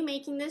continue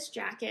making this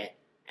jacket,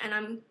 and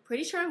I'm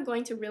pretty sure I'm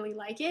going to really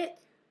like it,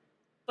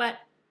 but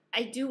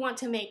I do want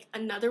to make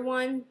another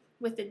one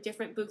with a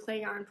different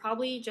boucle yarn.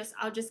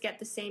 I'll just get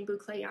the same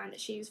boucle yarn that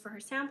she used for her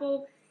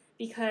sample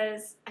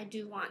because I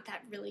do want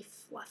that really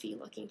fluffy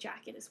looking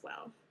jacket as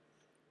well.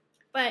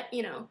 But,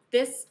 you know,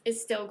 this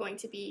is still going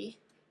to be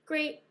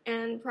great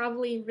and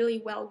probably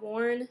really well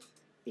worn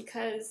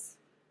because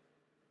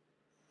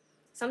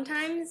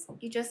sometimes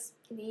I just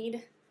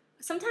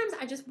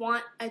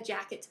want a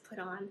jacket to put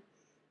on.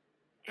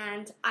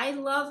 And I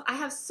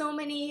have so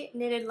many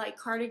knitted like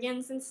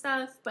cardigans and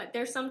stuff, but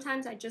there's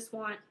sometimes I just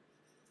want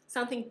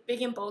something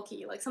big and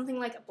bulky, like something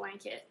like a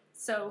blanket.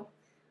 So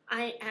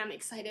I am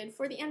excited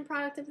for the end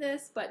product of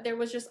this, but there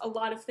was just a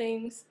lot of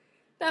things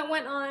that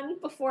went on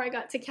before I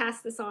got to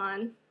cast this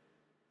on.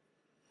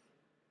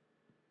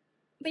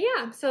 But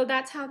yeah, so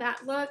that's how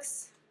that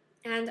looks.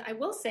 And I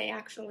will say,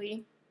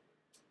 actually,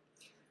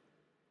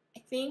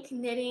 I think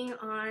knitting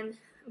on,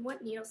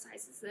 what needle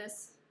size is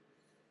this?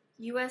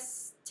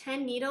 US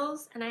 10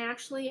 needles, and I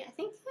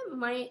think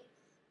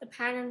the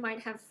pattern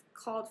might have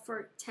called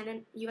for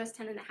US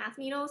 10 and a half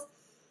needles,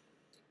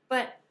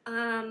 but,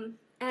 and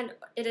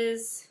it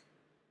is,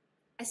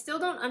 I still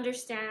don't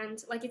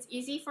understand, like it's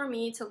easy for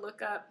me to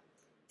look up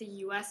the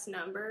US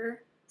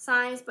number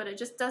size, but it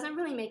just doesn't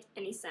really make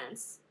any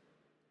sense.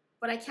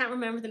 But I can't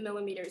remember the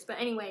millimeters. But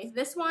anyway,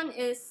 this one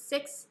is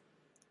 6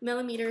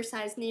 millimeter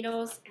size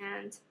needles,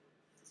 and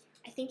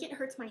I think it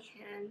hurts my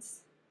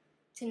hands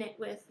to knit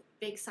with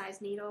big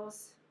size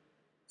needles.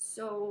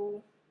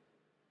 So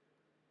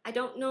I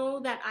don't know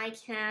that I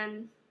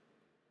can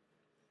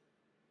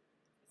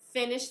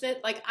finish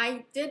it. Like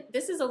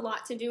this is a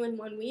lot to do in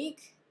 1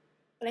 week,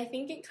 but I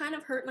think it kind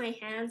of hurt my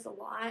hands a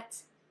lot.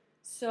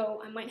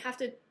 So I might have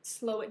to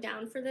slow it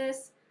down for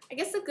this. I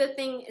guess the good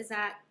thing is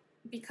that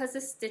because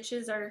the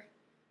stitches are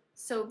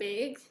so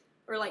big,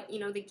 or like, you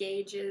know, the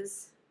gauge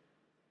is,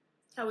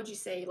 how would you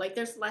say, like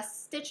there's less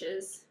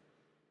stitches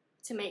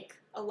to make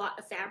a lot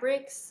of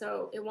fabric,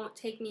 so it won't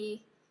take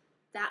me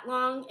that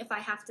long if I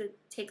have to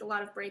take a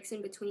lot of breaks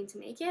in between to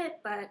make it.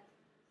 But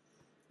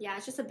yeah,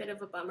 it's just a bit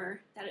of a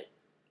bummer that it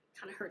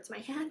kind of hurts my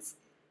hands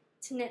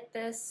to knit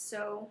this.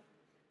 So,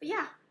 but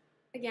yeah,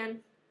 again,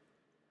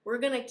 we're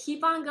gonna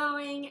keep on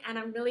going, and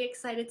I'm really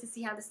excited to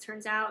see how this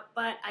turns out,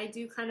 but I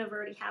do kind of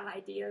already have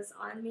ideas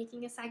on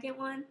making a second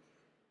one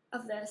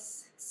of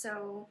this,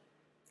 so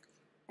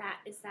that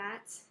is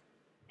that.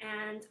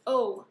 And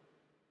oh,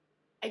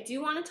 I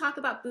do want to talk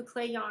about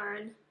boucle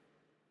yarn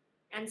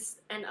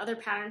and other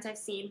patterns I've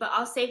seen, but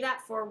I'll save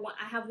that for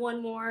I have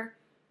one more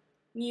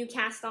new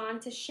cast on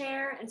to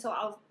share, and so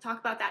I'll talk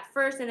about that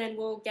first, and then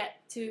we'll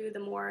get to the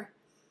more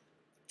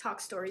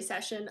talk story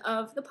session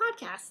of the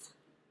podcast.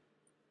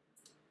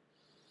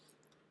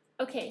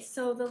 Okay,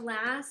 so the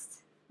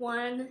last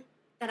one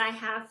that I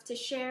have to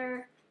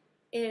share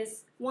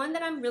is one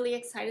that I'm really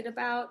excited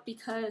about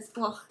because,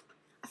 well,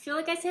 I feel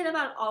like I say it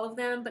about all of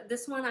them, but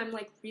this one I'm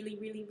like really,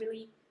 really,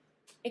 really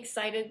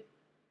excited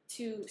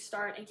to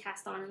start and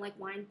cast on and like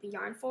wind the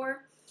yarn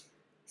for.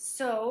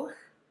 So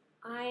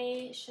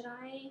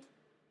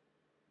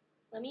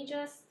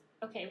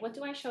okay, what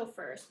do I show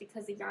first?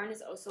 Because the yarn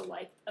is also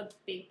like a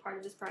big part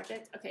of this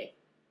project. Okay.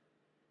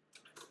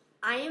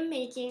 I am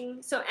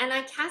making, and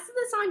I casted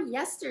this on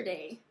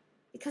yesterday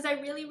because I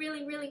really,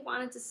 really, really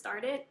wanted to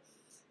start it.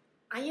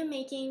 I am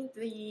making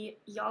the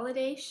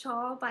Holiday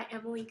Shawl by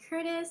Emily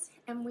Curtis,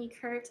 Emily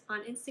Kurt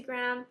on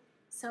Instagram.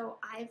 So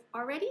I've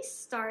already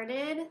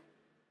started.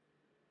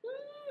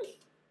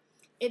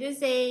 It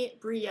is a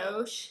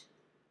brioche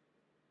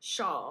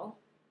shawl,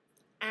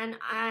 and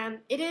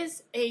it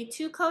is a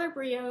 2-color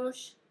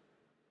brioche,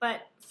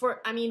 but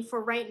for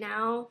right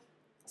now,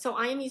 so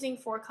I am using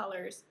 4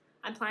 colors.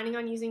 I'm planning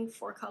on using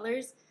 4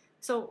 colors.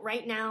 So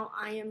right now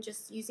I am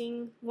just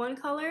using 1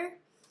 color,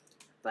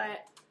 but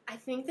I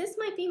think this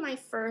might be my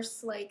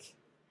first like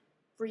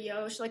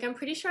brioche. Like I'm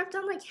pretty sure I've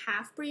done like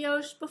half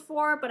brioche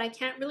before, but I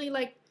can't really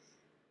like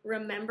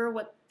remember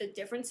what the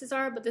differences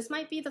are, but this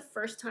might be the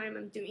first time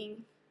I'm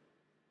doing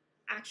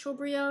actual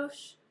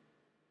brioche.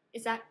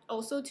 Is that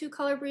also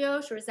 2-color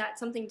brioche, or is that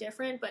something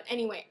different? But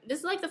anyway, this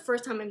is like the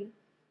first time I'm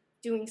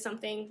doing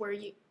something where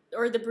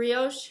the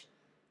brioche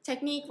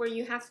technique where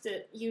you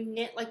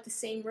knit like the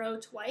same row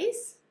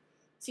twice.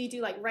 So you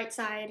do like right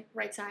side,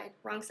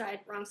 wrong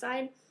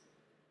side.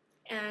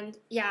 And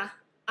yeah,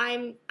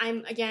 I'm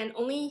again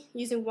only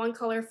using 1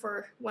 color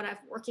for what I'm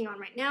working on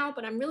right now,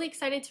 but I'm really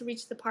excited to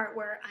reach the part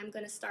where I'm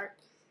going to start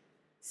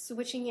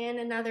switching in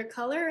another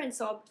color, and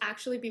so I'll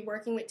actually be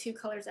working with 2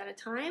 colors at a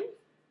time.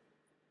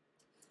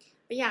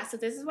 But yeah, so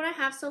this is what I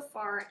have so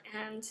far,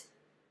 and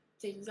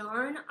the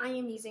yarn I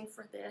am using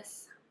for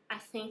this I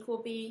think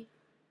will be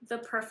the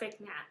perfect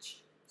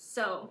match.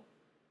 So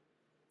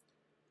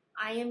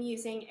I am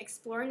using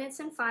Explore Knits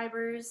and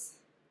Fibers,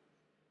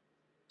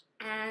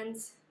 and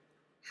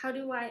how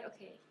do I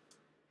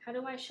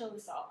show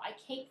this all? I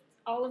caked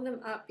all of them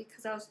up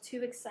because I was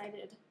too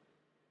excited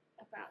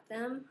about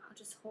them. I'll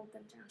just hold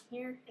them down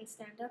here and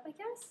stand up, I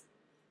guess.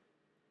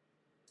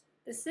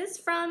 This is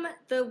from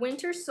the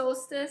Winter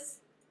Solstice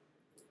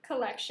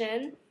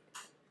collection.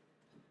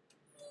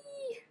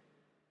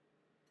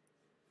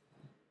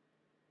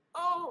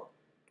 Oh,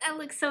 that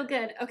looks so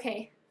good.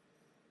 Okay,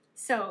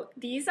 so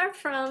these are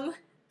from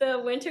the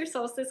Winter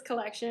Solstice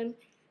collection,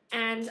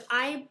 and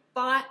I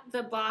bought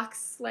the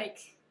box,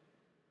 like,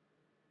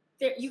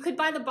 you could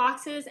buy the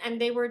boxes and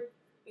they were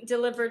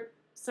delivered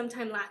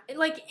sometime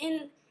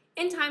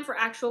in time for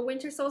actual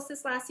Winter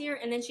Solstice last year,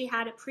 and then she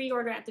had a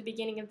pre-order at the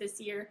beginning of this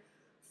year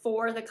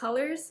for the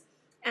colors,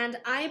 and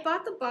I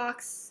bought the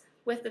box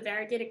with the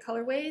variegated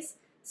colorways.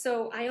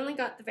 So I only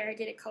got the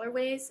variegated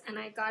colorways, and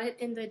I got it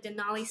in the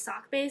Denali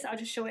sock base. I'll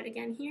just show it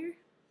again here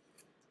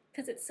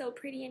because it's so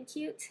pretty and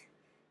cute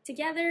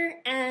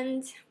together.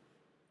 And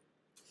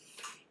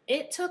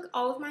it took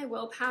all of my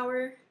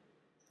willpower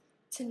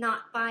to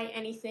not buy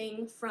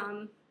anything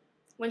from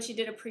when she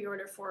did a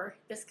pre-order for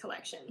this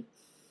collection,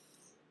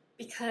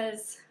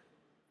 because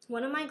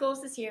one of my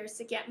goals this year is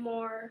to get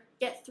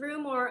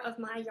through more of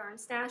my yarn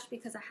stash,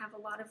 because I have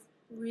a lot of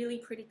really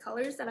pretty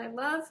colors that I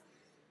love.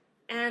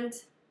 And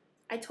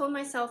I told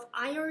myself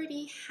I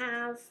already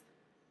have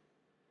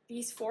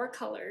these 4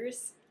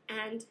 colors,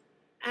 and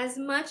as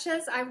much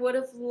as I would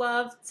have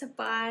loved to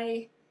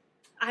buy,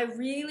 I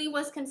really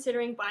was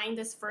considering buying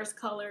this first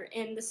color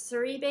in the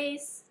Suri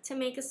base to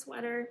make a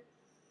sweater.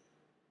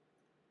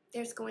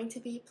 There's going to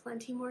be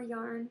plenty more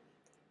yarn,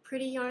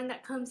 pretty yarn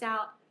that comes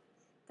out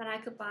that I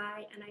could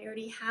buy, and I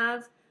already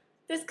have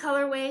this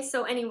colorway.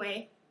 So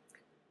anyway,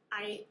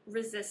 I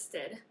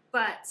resisted,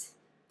 but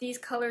these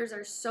colors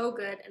are so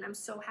good, and I'm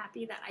so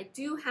happy that I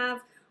do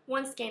have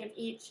 1 skein of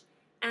each.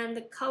 And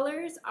the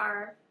colors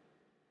are,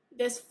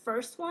 this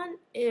first one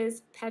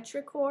is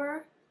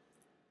Petrichor.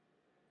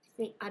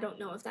 I don't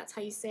know if that's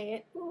how you say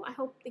it. Oh, I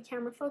hope the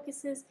camera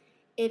focuses.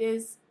 It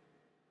is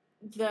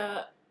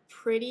the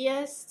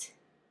prettiest,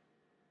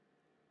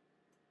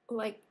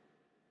 like,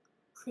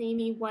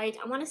 creamy white.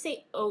 I want to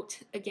say oat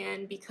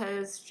again,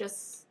 because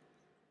just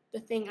the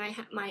thing I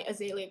have, my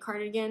Azalea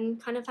cardigan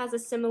kind of has a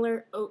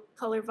similar oat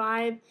color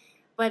vibe,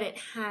 but it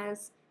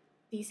has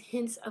these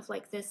hints of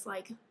like this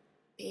like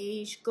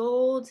beige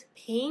gold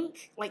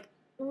pink, like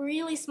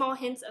really small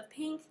hints of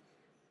pink,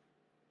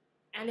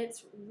 and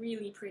it's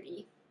really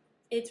pretty.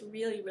 It's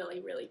really, really,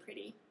 really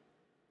pretty.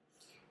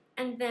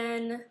 And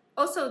then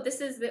also,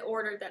 this is the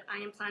order that I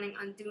am planning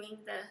on doing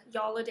the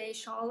Yoliday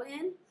shawl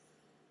in.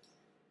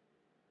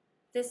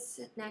 This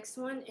next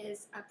one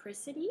is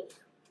Apricity,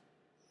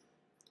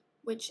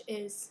 which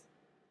is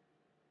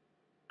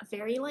a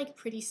very like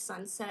pretty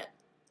sunset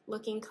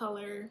looking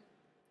color.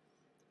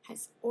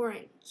 Has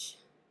orange,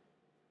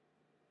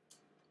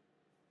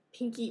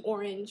 pinky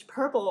orange,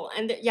 purple,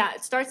 and yeah,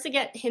 it starts to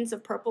get hints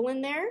of purple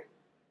in there,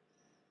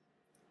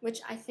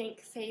 which I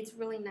think fades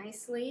really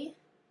nicely.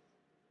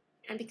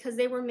 And because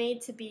they were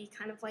made to be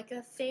kind of like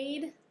a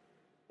fade,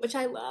 which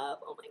I love.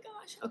 Oh my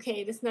gosh.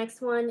 Okay, this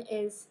next one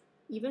is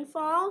Even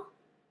Fall.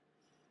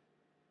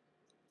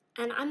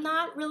 And I'm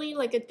not really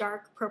like a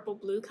dark purple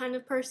blue kind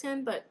of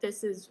person, but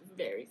this is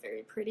very,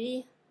 very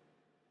pretty.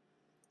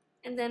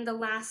 And then the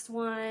last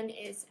one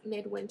is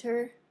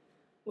Midwinter,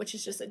 which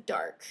is just a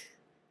dark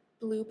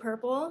blue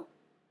purple.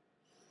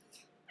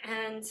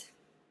 And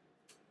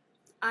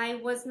I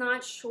was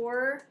not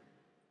sure.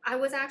 I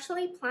was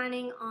actually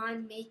planning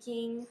on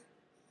making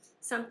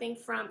something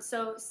from,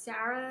 so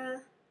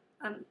Sarah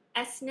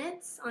S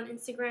Knits on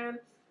Instagram,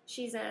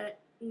 she's a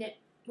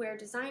knitwear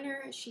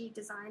designer. She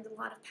designed a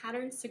lot of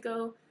patterns to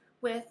go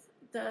with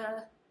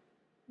the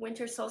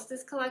Winter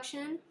Solstice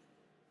collection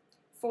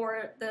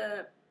for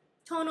the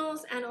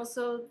tonals and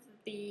also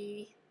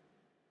the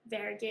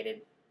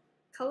variegated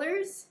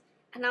colors.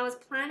 And I was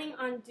planning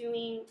on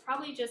doing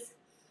probably just,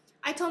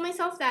 I told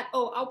myself that,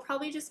 oh, I'll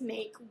probably just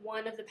make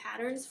one of the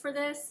patterns for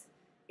this,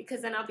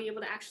 because then I'll be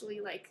able to actually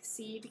like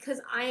see, because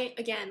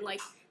again,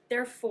 like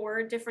there are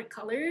 4 different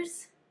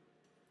colors,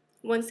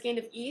 1 skein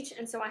of each,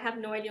 and so I have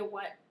no idea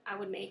what I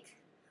would make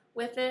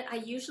with it. I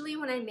usually,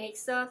 when I make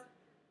stuff,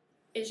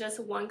 it's just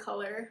one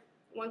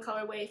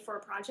colorway for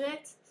a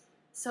project.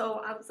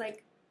 So I was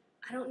like,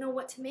 I don't know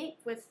what to make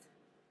with,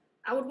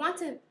 I would want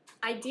to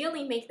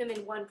ideally make them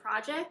in one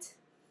project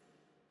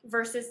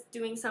versus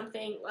doing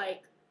something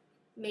like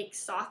make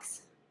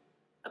socks,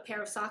 a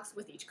pair of socks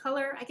with each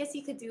color. I guess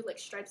you could do like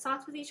striped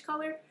socks with each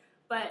color,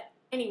 but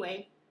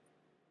anyway,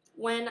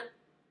 when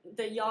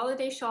the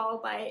Yoliday Shawl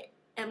by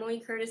Emily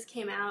Curtis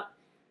came out,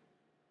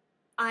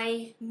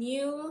 I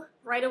knew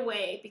right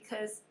away,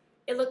 because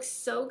it looks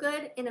so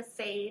good in a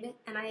fade,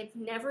 and I've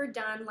never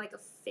done like a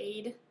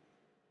fade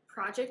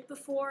project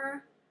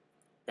before,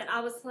 that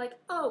I was like,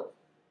 oh,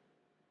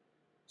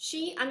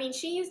 she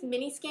used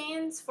mini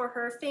skeins for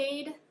her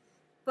fade,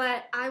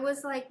 but I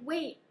was like,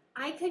 wait,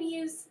 I could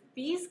use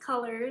these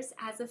colors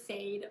as a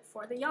fade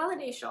for the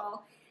Holiday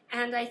Shawl.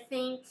 And I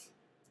think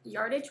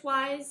yardage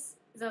wise,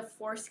 the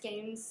 4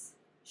 skeins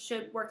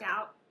should work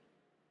out.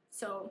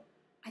 So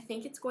I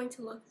think it's going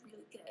to look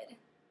really good.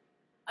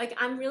 Like,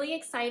 I'm really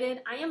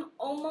excited. I am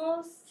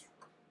almost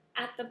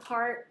at the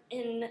part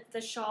in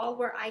the shawl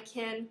where I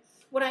can,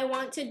 what I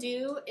want to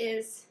do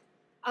is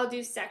I'll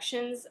do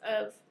sections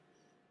of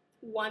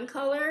one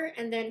color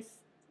and then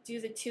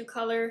do the 2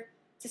 color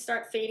to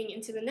start fading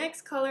into the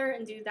next color,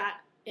 and do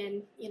that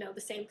in, you know, the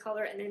same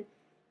color, and then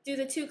do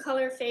the 2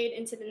 color fade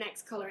into the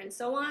next color, and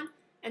so on.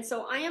 And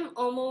so I am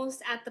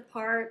almost at the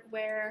part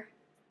where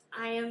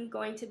I am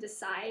going to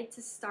decide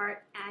to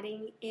start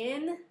adding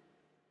in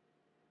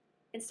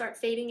and start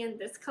fading in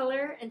this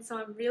color, and so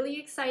I'm really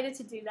excited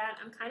to do that.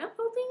 I'm kind of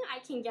hoping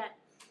I can get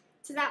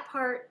to that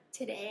part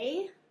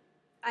today.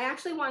 I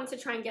actually wanted to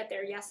try and get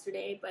there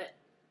yesterday, but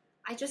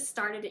I just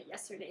started it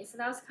yesterday, so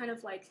that was kind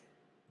of like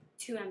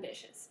too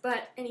ambitious.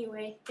 But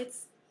anyway,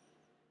 it's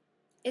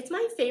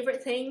my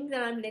favorite thing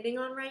that I'm knitting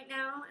on right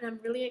now, and I'm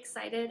really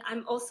excited.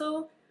 I'm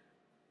also,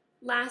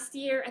 last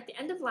year, at the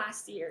end of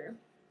last year,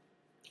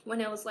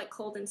 when it was like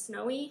cold and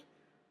snowy,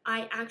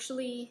 I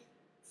actually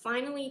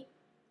finally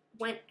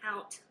went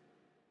out,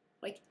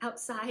 like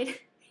outside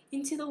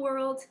into the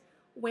world,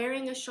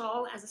 wearing a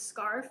shawl as a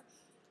scarf,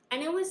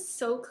 and it was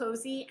so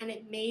cozy, and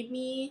it made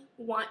me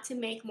want to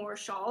make more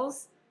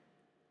shawls,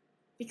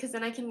 because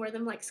then I can wear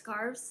them like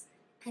scarves,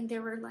 and they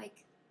were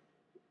like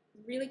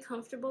really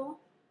comfortable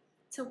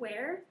to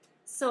wear.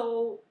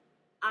 So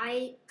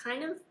I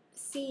kind of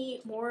see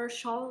more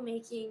shawl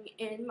making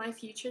in my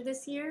future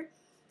this year.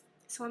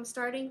 So I'm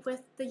starting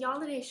with the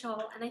Holiday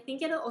Shawl, and I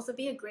think it'll also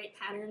be a great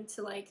pattern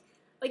to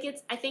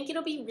I think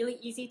it'll be really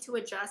easy to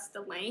adjust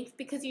the length,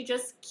 because you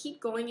just keep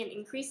going and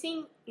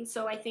increasing. And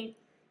so I think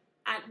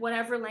at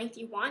whatever length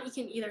you want, you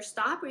can either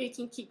stop or you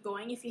can keep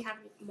going if you have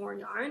more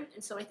yarn.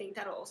 And so I think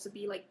that'll also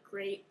be like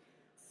great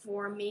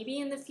for maybe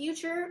in the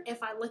future,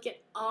 if I look at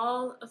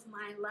all of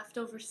my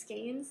leftover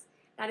skeins,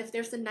 that if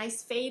there's a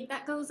nice fade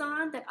that goes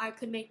on, that I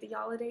could make the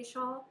Holiday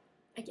Shawl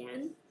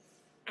again.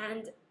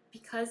 And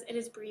because it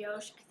is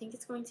brioche, I think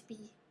it's going to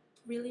be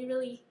really,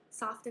 really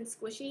soft and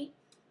squishy.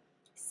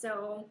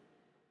 So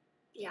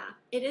yeah,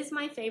 it is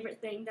my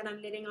favorite thing that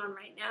I'm knitting on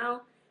right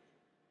now.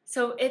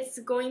 So it's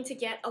going to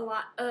get a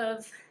lot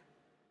of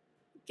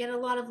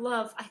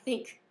love, I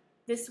think,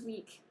 this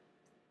week.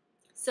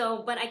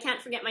 So, but I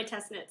can't forget my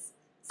test knits.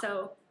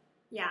 So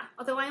yeah,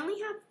 although I only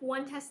have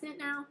 1 test knit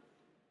now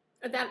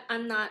that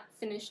I'm not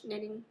finished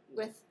knitting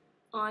with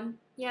on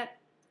yet,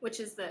 which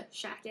is the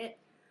Shacket.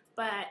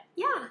 But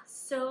yeah,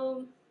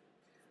 so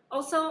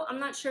also I'm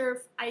not sure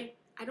if I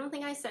don't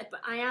think I said,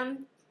 but I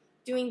am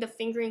doing the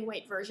fingering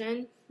weight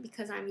version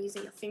because I'm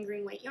using a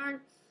fingering weight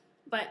yarn.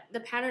 But the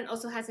pattern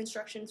also has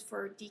instructions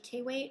for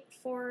DK weight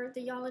for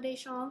the Holiday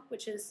Shawl,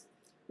 which is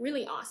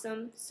really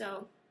awesome.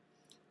 So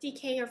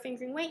DK or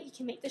fingering weight, you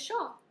can make the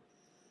shawl.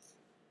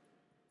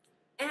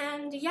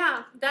 And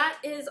yeah, that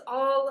is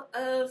all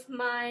of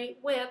my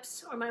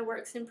whips, or my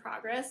works in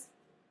progress.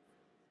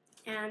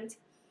 And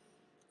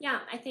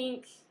yeah,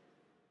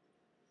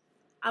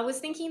 I was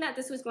thinking that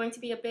this was going to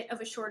be a bit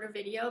of a shorter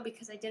video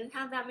because I didn't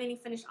have that many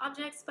finished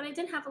objects, but I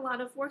did have a lot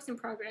of works in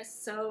progress,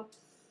 so,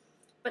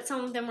 but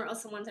some of them were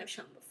also ones I've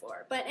shown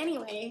before. But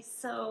anyway,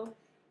 so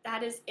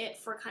that is it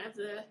for kind of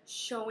the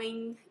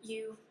showing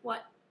you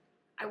what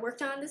I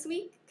worked on this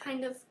week,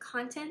 kind of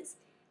contents.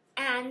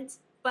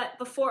 But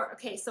before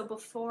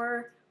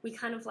we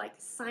kind of like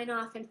sign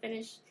off and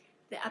finish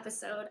the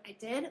episode, I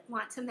did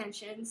want to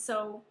mention,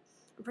 so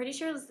I'm pretty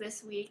sure it was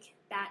this week,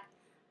 that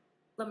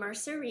La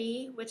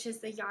Mercerie, which is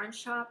the yarn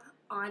shop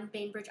on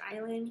Bainbridge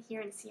Island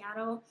here in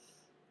Seattle,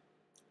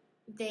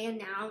 they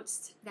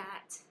announced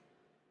that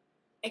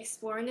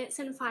Explore Knits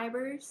and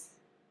Fibers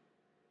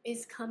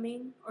is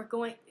coming, or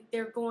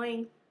they're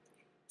going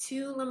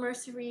to La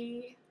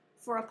Mercerie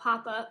for a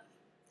pop-up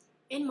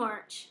in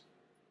March,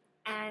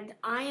 and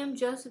I am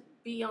just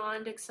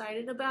beyond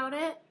excited about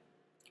it.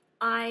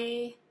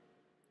 I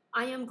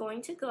am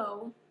going to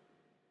go,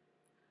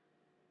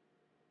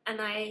 and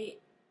I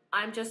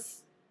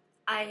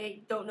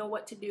don't know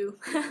what to do.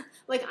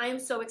 Like, I am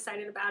so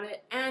excited about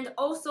it. And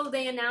also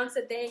they announced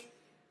that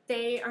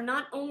they are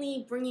not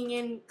only bringing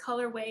in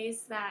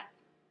colorways that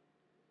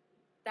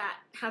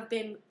have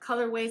been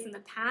colorways in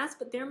the past,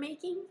 but they're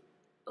making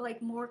like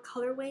more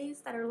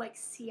colorways that are like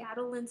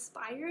Seattle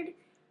inspired,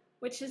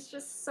 which is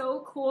just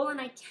so cool,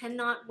 and I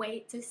cannot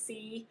wait to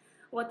see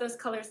what those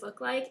colors look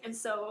like. And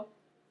so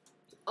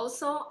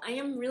also I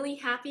am really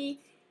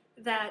happy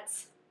that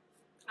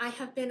I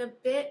have been a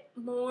bit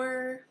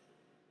more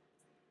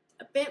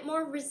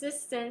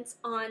resistant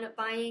on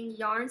buying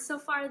yarn so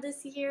far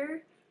this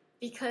year,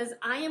 because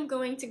I am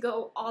going to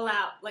go all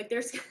out. Like,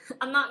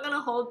 I'm not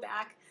gonna hold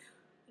back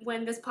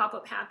when this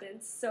pop-up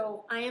happens.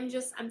 So I'm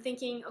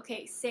thinking,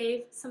 okay,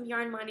 save some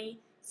yarn money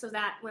so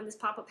that when this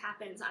pop-up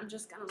happens, I'm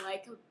just gonna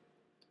like,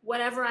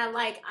 whatever I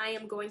like, I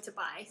am going to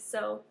buy.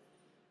 So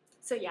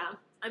yeah,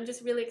 I'm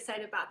just really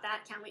excited about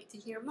that. Can't wait to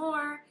hear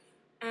more.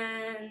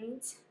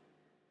 And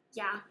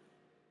yeah,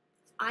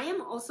 I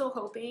am also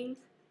hoping,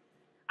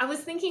 I was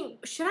thinking,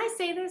 should I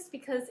say this?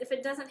 Because if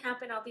it doesn't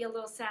happen, I'll be a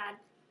little sad.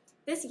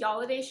 This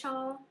Holiday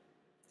shawl,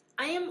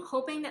 I am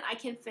hoping that I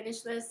can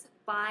finish this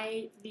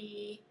by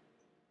the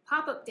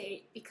pop-up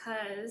date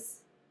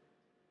because,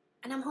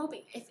 and I'm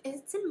hoping, if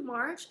it's in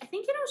March, I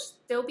think it'll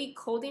still be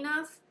cold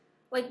enough.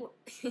 Like,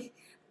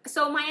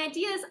 so my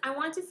idea is I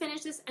want to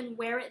finish this and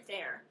wear it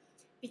there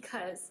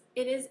because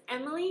it is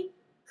Emily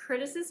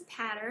Curtis's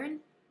pattern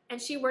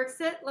and she works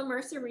at La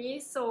Mercerie,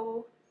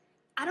 so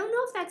I don't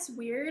know if that's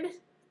weird,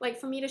 like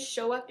for me to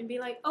show up and be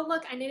like, oh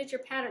look, I knitted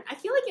your pattern. I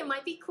feel like it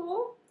might be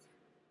cool,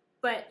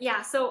 but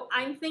yeah, so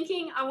I'm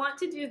thinking I want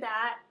to do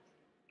that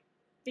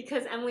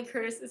because Emily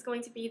Curtis is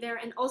going to be there,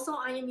 and also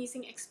I am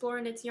using Explorer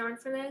Knits yarn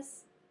for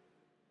this,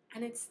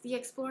 and it's the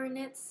Explorer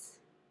Knits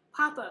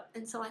pop-up,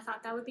 and so I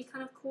thought that would be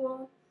kind of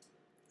cool.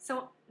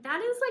 So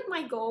that is like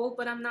my goal,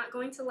 but I'm not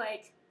going to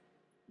like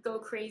go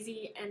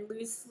crazy and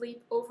lose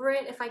sleep over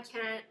it if I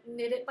can't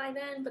knit it by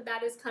then, but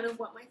that is kind of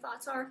what my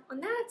thoughts are on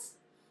that.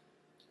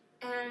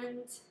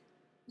 And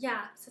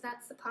yeah, so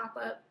that's the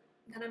pop-up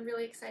that I'm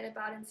really excited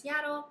about in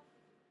Seattle.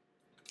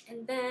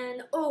 And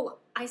then, oh,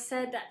 I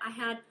said that I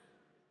had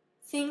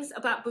things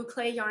about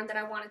Boucle yarn that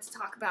I wanted to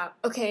talk about.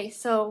 Okay,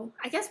 so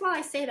I guess while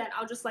I say that,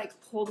 I'll just like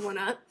hold one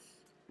up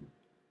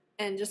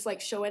and just like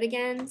show it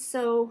again.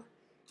 So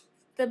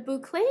the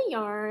Boucle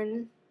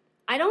yarn,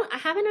 I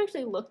haven't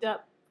actually looked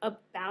up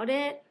about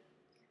it,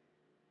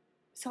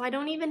 so I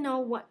don't even know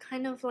what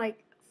kind of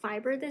like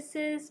fiber this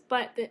is,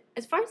 but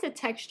as far as the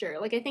texture,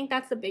 like I think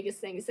that's the biggest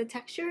thing, is the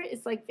texture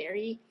is like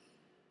very,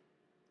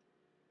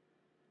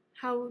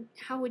 how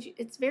would you,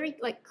 it's very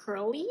like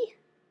curly,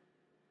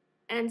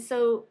 and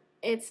so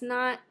it's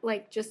not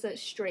like just a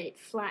straight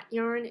flat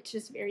yarn, it's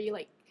just very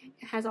like,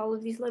 it has all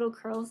of these little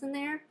curls in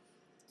there,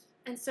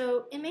 and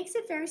so it makes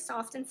it very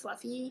soft and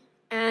fluffy.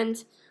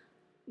 And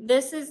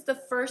this is the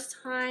first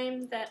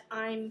time that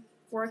I'm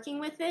working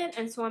with it,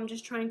 and so I'm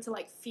just trying to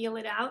like feel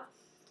it out.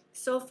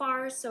 So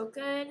far so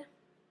good,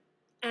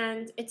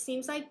 and it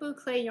seems like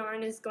Boucle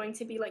yarn is going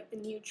to be like the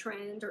new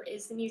trend, or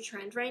is the new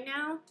trend right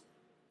now.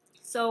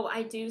 So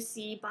I do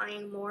see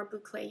buying more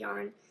Boucle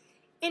yarn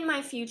in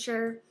my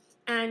future.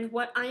 And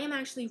what I am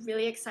actually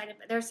really excited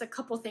about, there's a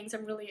couple things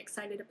I'm really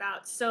excited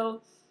about.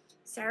 So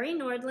Sari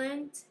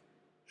Nordland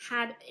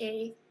had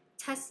a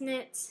test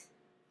knit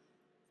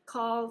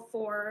call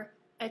for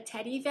a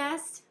teddy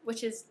vest,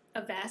 which is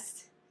a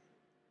vest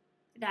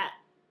that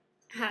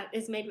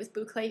is made with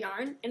Boucle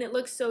yarn, and it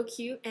looks so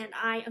cute, and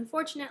I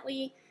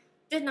unfortunately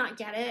did not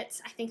get it.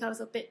 I think I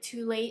was a bit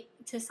too late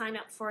to sign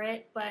up for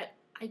it, but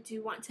I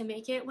do want to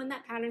make it when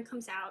that pattern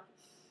comes out.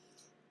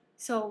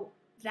 So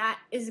that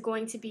is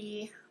going to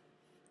be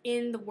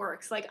in the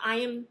works. Like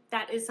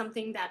that is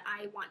something that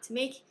I want to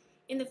make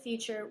in the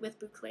future with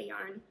Boucle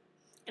yarn.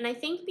 And I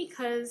think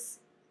because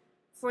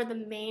for the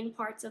main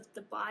parts of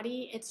the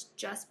body, it's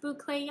just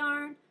Boucle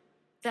yarn,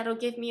 that'll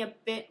give me a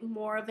bit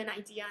more of an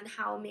idea on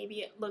how maybe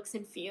it looks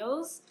and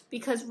feels.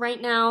 Because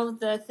right now,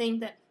 the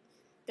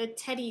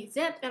teddy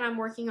zip that I'm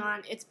working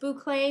on, it's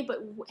Boucle,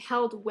 but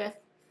held with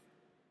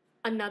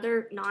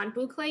another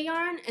non-Boucle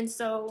yarn. And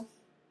so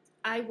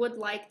I would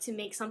like to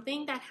make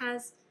something that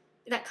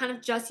kind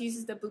of just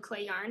uses the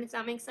Boucle yarn, if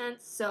that makes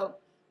sense. So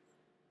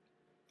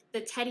the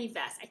teddy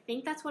vest, I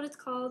think that's what it's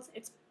called.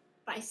 It's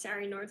by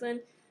Sari Nordland.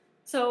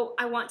 So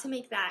I want to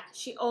make that.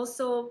 She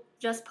also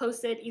just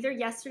posted either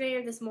yesterday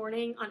or this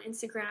morning on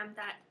Instagram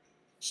that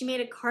she made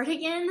a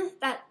cardigan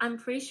that I'm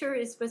pretty sure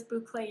is with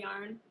Boucle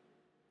yarn.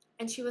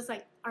 And she was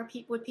like,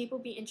 would people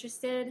be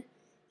interested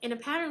in a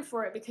pattern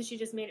for it, because she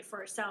just made it for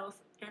herself.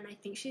 And I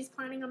think she's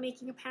planning on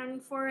making a pattern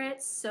for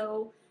it.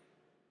 So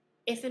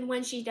if and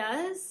when she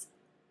does,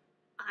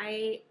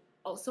 I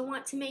also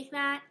want to make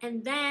that.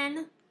 And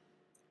then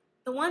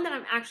the one that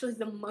I'm actually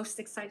the most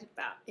excited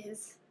about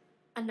is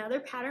another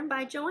pattern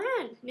by Joan,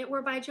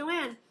 Knitwear by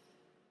Joan.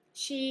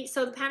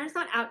 So the pattern's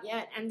not out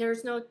yet, and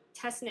there's no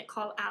test knit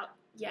call out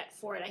yet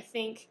for it, I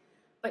think.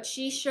 But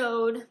she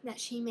showed that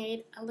she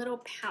made a little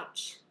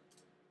pouch.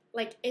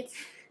 Like it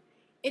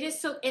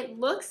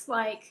looks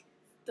like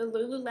the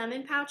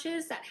Lululemon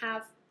pouches that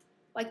have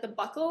like the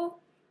buckle,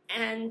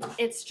 and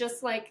it's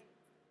just like,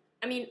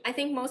 I mean, I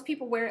think most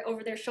people wear it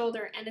over their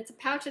shoulder, and it's a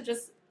pouch that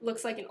just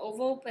looks like an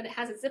oval, but it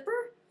has a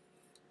zipper.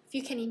 If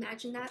you can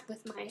imagine that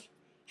with my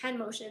hand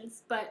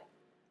motions, but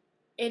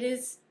it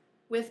is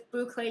with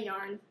Boucle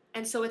yarn,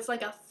 and so it's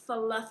like a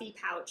fluffy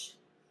pouch,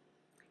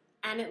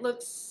 and it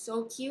looks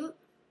so cute,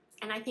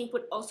 and I think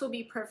would also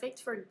be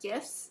perfect for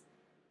gifts,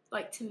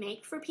 like to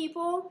make for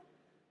people,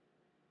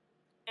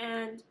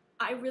 and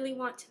I really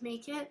want to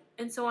make it.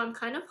 And so I'm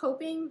kind of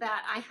hoping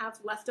that I have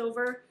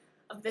leftover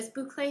of this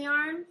Boucle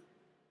yarn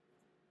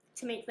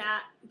to make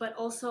that, but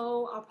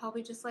also I'll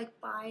probably just like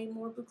buy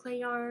more Boucle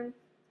yarn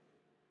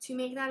to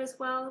make that as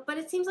well. But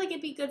it seems like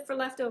it'd be good for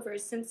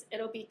leftovers since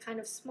it'll be kind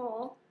of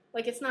small.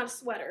 Like, it's not a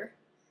sweater.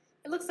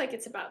 It looks like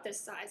it's about this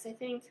size, I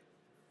think.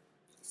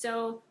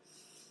 So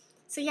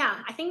yeah,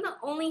 I think the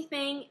only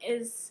thing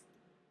is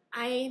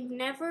I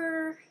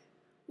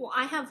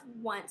have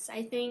once,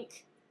 I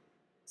think,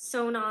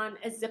 sewn on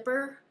a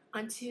zipper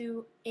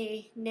onto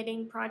a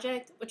knitting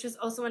project, which was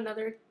also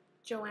another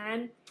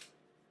Joan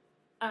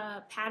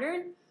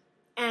pattern.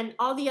 And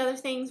all the other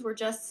things were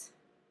just,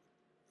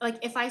 like,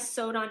 if I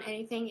sewed on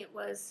anything, it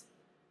was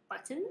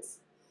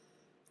buttons.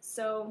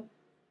 So,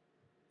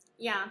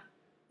 yeah,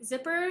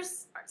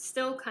 zippers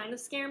still kind of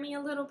scare me a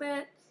little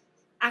bit.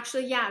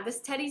 Actually, yeah, this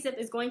teddy zip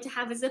is going to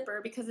have a zipper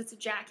because it's a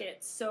jacket,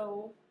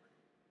 so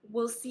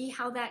we'll see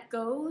how that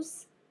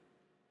goes.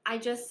 I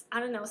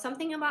don't know,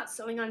 something about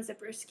sewing on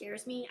zippers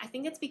scares me. I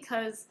think it's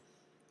because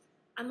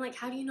I'm like,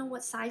 how do you know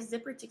what size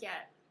zipper to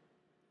get?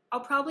 I'll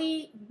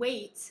probably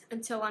wait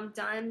until I'm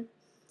done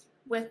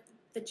with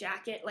the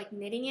jacket, like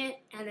knitting it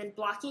and then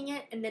blocking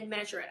it and then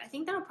measure it. I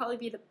think that'll probably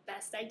be the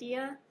best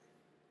idea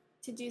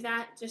to do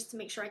that, just to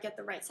make sure I get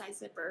the right size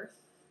zipper.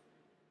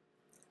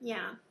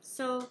 Yeah,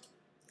 so,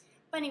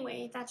 but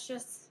anyway, that's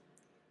just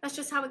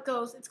how it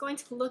goes. It's going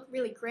to look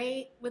really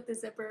great with the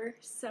zipper,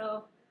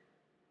 so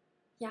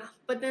yeah.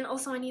 But then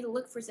also I need to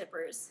look for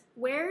zippers.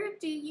 Where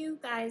do you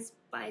guys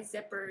buy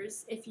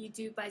zippers, if you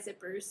do buy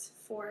zippers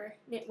for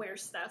knitwear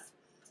stuff?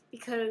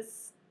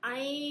 Because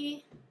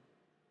I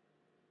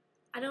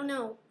don't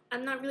know.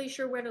 I'm not really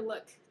sure where to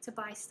look to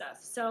buy stuff.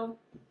 So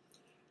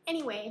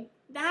anyway,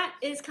 that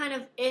is kind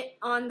of it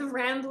on the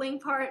rambling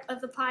part of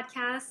the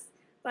podcast,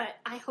 but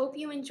I hope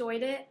you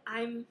enjoyed it.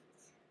 I'm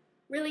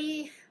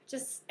really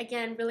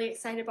really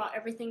excited about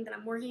everything that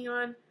I'm working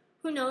on.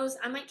 Who knows,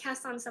 I might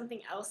cast on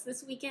something else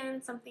this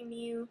weekend, something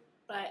new,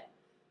 but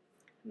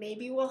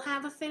maybe we'll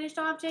have a finished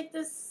object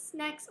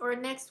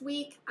next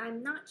week.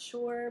 I'm not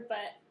sure,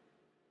 but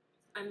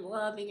I'm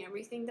loving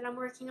everything that I'm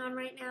working on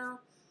right now.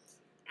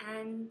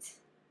 And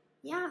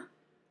yeah,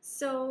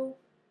 so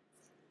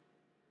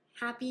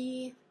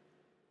happy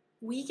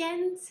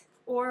weekend,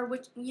 or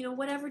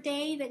whatever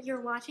day that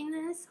you're watching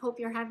this. Hope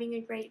you're having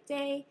a great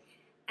day,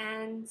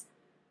 and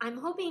I'm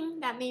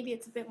hoping that maybe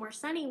it's a bit more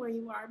sunny where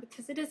you are,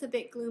 because it is a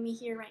bit gloomy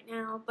here right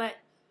now, but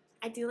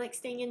I do like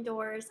staying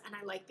indoors and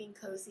I like being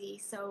cozy.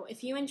 So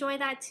if you enjoy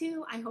that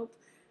too, I hope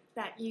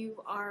that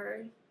you are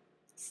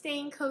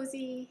staying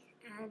cozy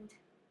and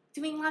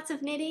doing lots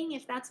of knitting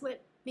if that's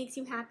what makes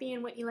you happy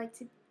and what you like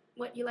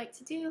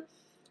to do.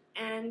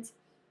 And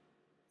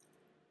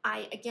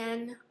I,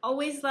 again,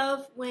 always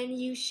love when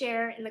you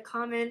share in the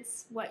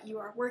comments what you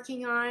are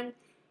working on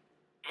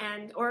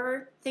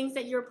or things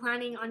that you're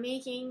planning on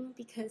making,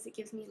 because it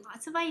gives me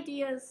lots of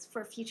ideas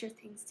for future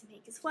things to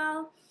make as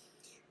well.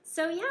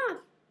 So yeah,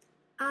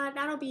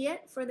 that'll be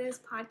it for this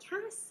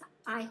podcast.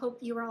 I hope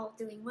you are all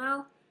doing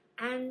well,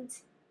 and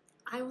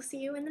I will see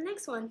you in the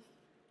next one.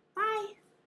 Bye!